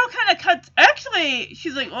 So Carol kind of cuts, actually,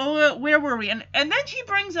 she's like, oh, where were we? And then she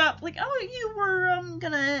brings up, like, oh, you were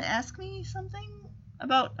gonna ask me something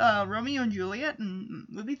about Romeo and Juliet and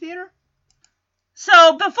movie theater?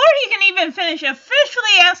 So, before he can even finish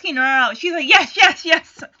officially asking her out, she's like,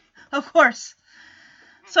 yes, of course.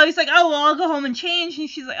 So he's like, oh, well, I'll go home and change. And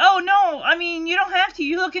she's like, oh, no, I mean, you don't have to.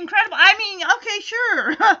 You look incredible. I mean, okay,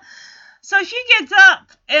 sure. So she gets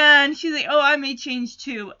up, and she's like, oh, I may change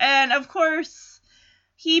too. And, of course,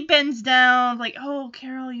 he bends down, like, oh,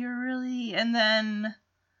 Carol, you're really... And then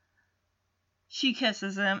she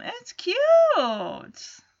kisses him. It's cute.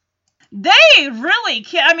 They really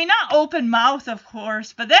kiss. I mean, not open mouth, of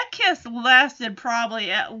course, but that kiss lasted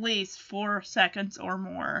probably at least 4 seconds or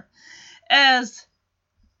more. As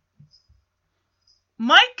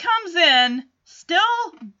Mike comes in, still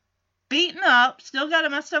beaten up, still got a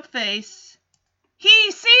messed up face.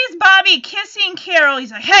 He sees Bobby kissing Carol.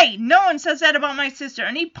 He's like, hey, no one says that about my sister.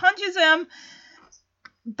 And he punches him.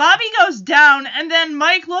 Bobby goes down, and then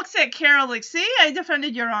Mike looks at Carol like, see, I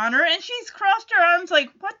defended your honor, and she's crossed her arms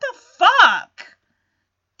like, what the fuck?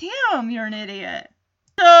 Damn, you're an idiot.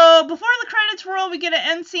 So, before the credits roll, we get an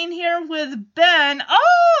end scene here with Ben.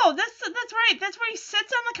 Oh, that's right, that's where he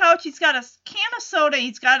sits on the couch, he's got a can of soda,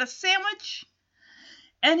 he's got a sandwich,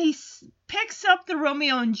 and he picks up the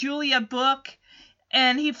Romeo and Juliet book,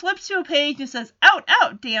 and he flips to a page and says,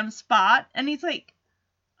 out, damn Spot, and he's like,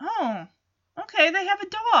 oh... okay, they have a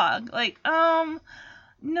dog. Like,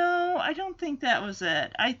 no, I don't think that was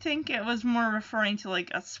it. I think it was more referring to,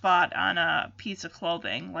 like, a spot on a piece of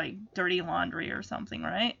clothing, like dirty laundry or something,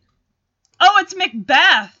 right? Oh, it's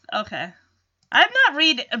Macbeth! Okay. I've not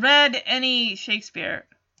read any Shakespeare.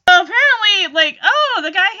 So apparently, like, oh,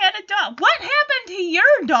 the guy had a dog. What happened to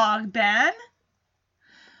your dog, Ben?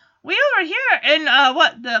 We over here in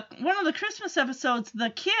one of the Christmas episodes,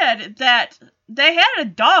 the kid that they had a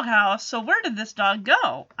doghouse. So where did this dog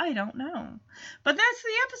go? I don't know. But that's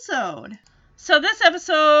the episode. So this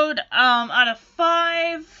episode, out of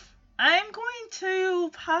 5, I'm going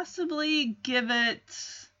to possibly give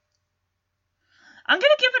it. I'm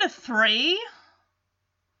gonna give it a 3.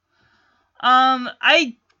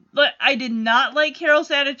 I did not like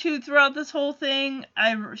Carol's attitude throughout this whole thing.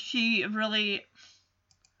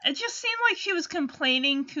 It just seemed like she was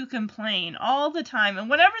complaining to complain all the time. And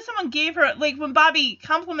whenever someone gave her, like when Bobby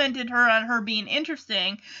complimented her on her being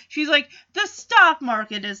interesting, she's like, the stock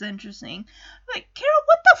market is interesting. I'm like, Carol,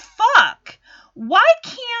 what the fuck? Why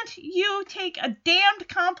can't you take a damned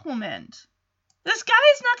compliment? This guy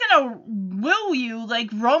is not going to woo you like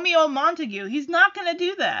Romeo Montague. He's not going to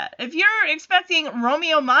do that. If you're expecting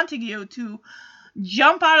Romeo Montague to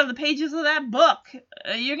jump out of the pages of that book,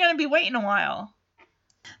 you're going to be waiting a while.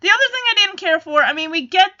 The other thing I didn't care for, I mean, we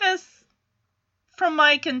get this from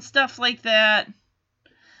Mike and stuff like that.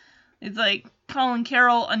 It's like calling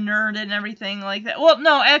Carol a nerd and everything like that. Well,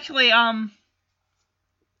 no, actually,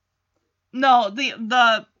 no,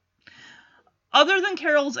 the other than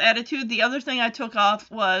Carol's attitude, the other thing I took off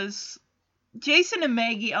was Jason and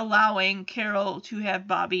Maggie allowing Carol to have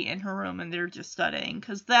Bobby in her room and they're just studying.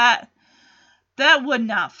 Because that would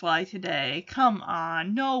not fly today. Come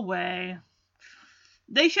on, no way.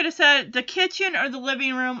 They should have said the kitchen or the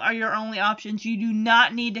living room are your only options. You do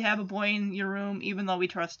not need to have a boy in your room, even though we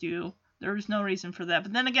trust you. There's no reason for that.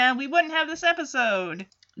 But then again, we wouldn't have this episode.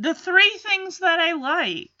 The 3 things that I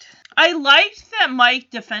liked. I liked that Mike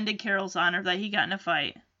defended Carol's honor, that he got in a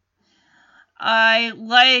fight. I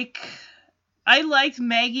liked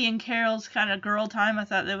Maggie and Carol's kind of girl time. I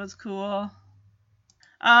thought that was cool.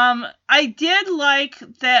 I did like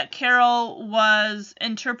that Carol was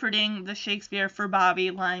interpreting the Shakespeare for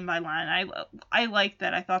Bobby line by line. I liked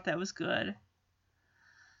that. I thought that was good.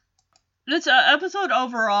 This episode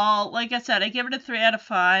overall, like I said, I give it a 3 out of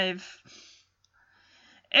 5.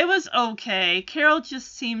 It was okay. Carol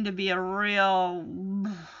just seemed to be a real...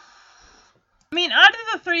 I mean, out of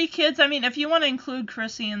the 3 kids, I mean, if you want to include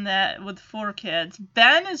Chrissy in that with 4 kids,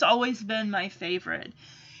 Ben has always been my favorite.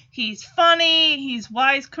 He's funny, he's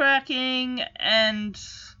wisecracking, and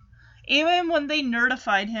even when they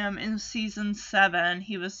nerdified him in season 7,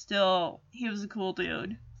 he was a cool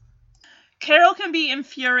dude. Carol can be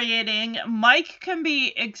infuriating. Mike can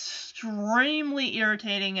be extremely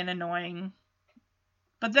irritating and annoying.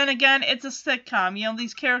 But then again, it's a sitcom. You know,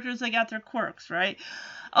 these characters, they got their quirks, right?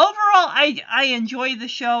 Overall, I enjoy the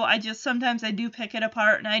show. Sometimes I do pick it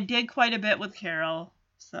apart, and I did quite a bit with Carol.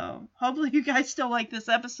 So, hopefully you guys still like this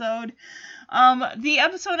episode. The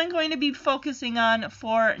episode I'm going to be focusing on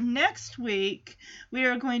for next week, we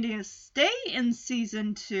are going to stay in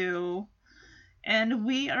season 2, and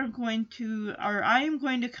I am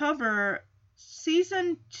going to cover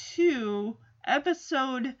season 2,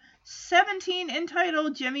 episode 17,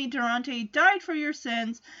 entitled Jimmy Durante Died for Your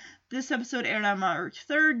Sins. This episode aired on March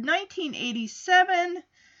 3rd, 1987.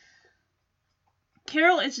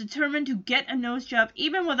 Carol is determined to get a nose job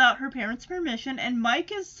even without her parents' permission, and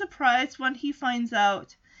Mike is surprised when he finds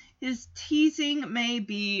out his teasing may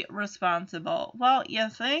be responsible. Well, you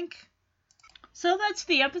think? So that's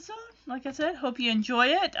the episode. Like I said, hope you enjoy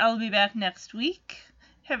it. I'll be back next week.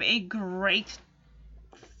 Have a great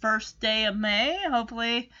first day of May.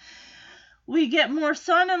 Hopefully we get more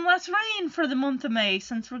sun and less rain for the month of May,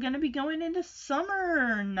 since we're going to be going into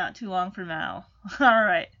summer not too long from now. All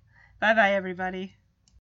right. Bye-bye, everybody.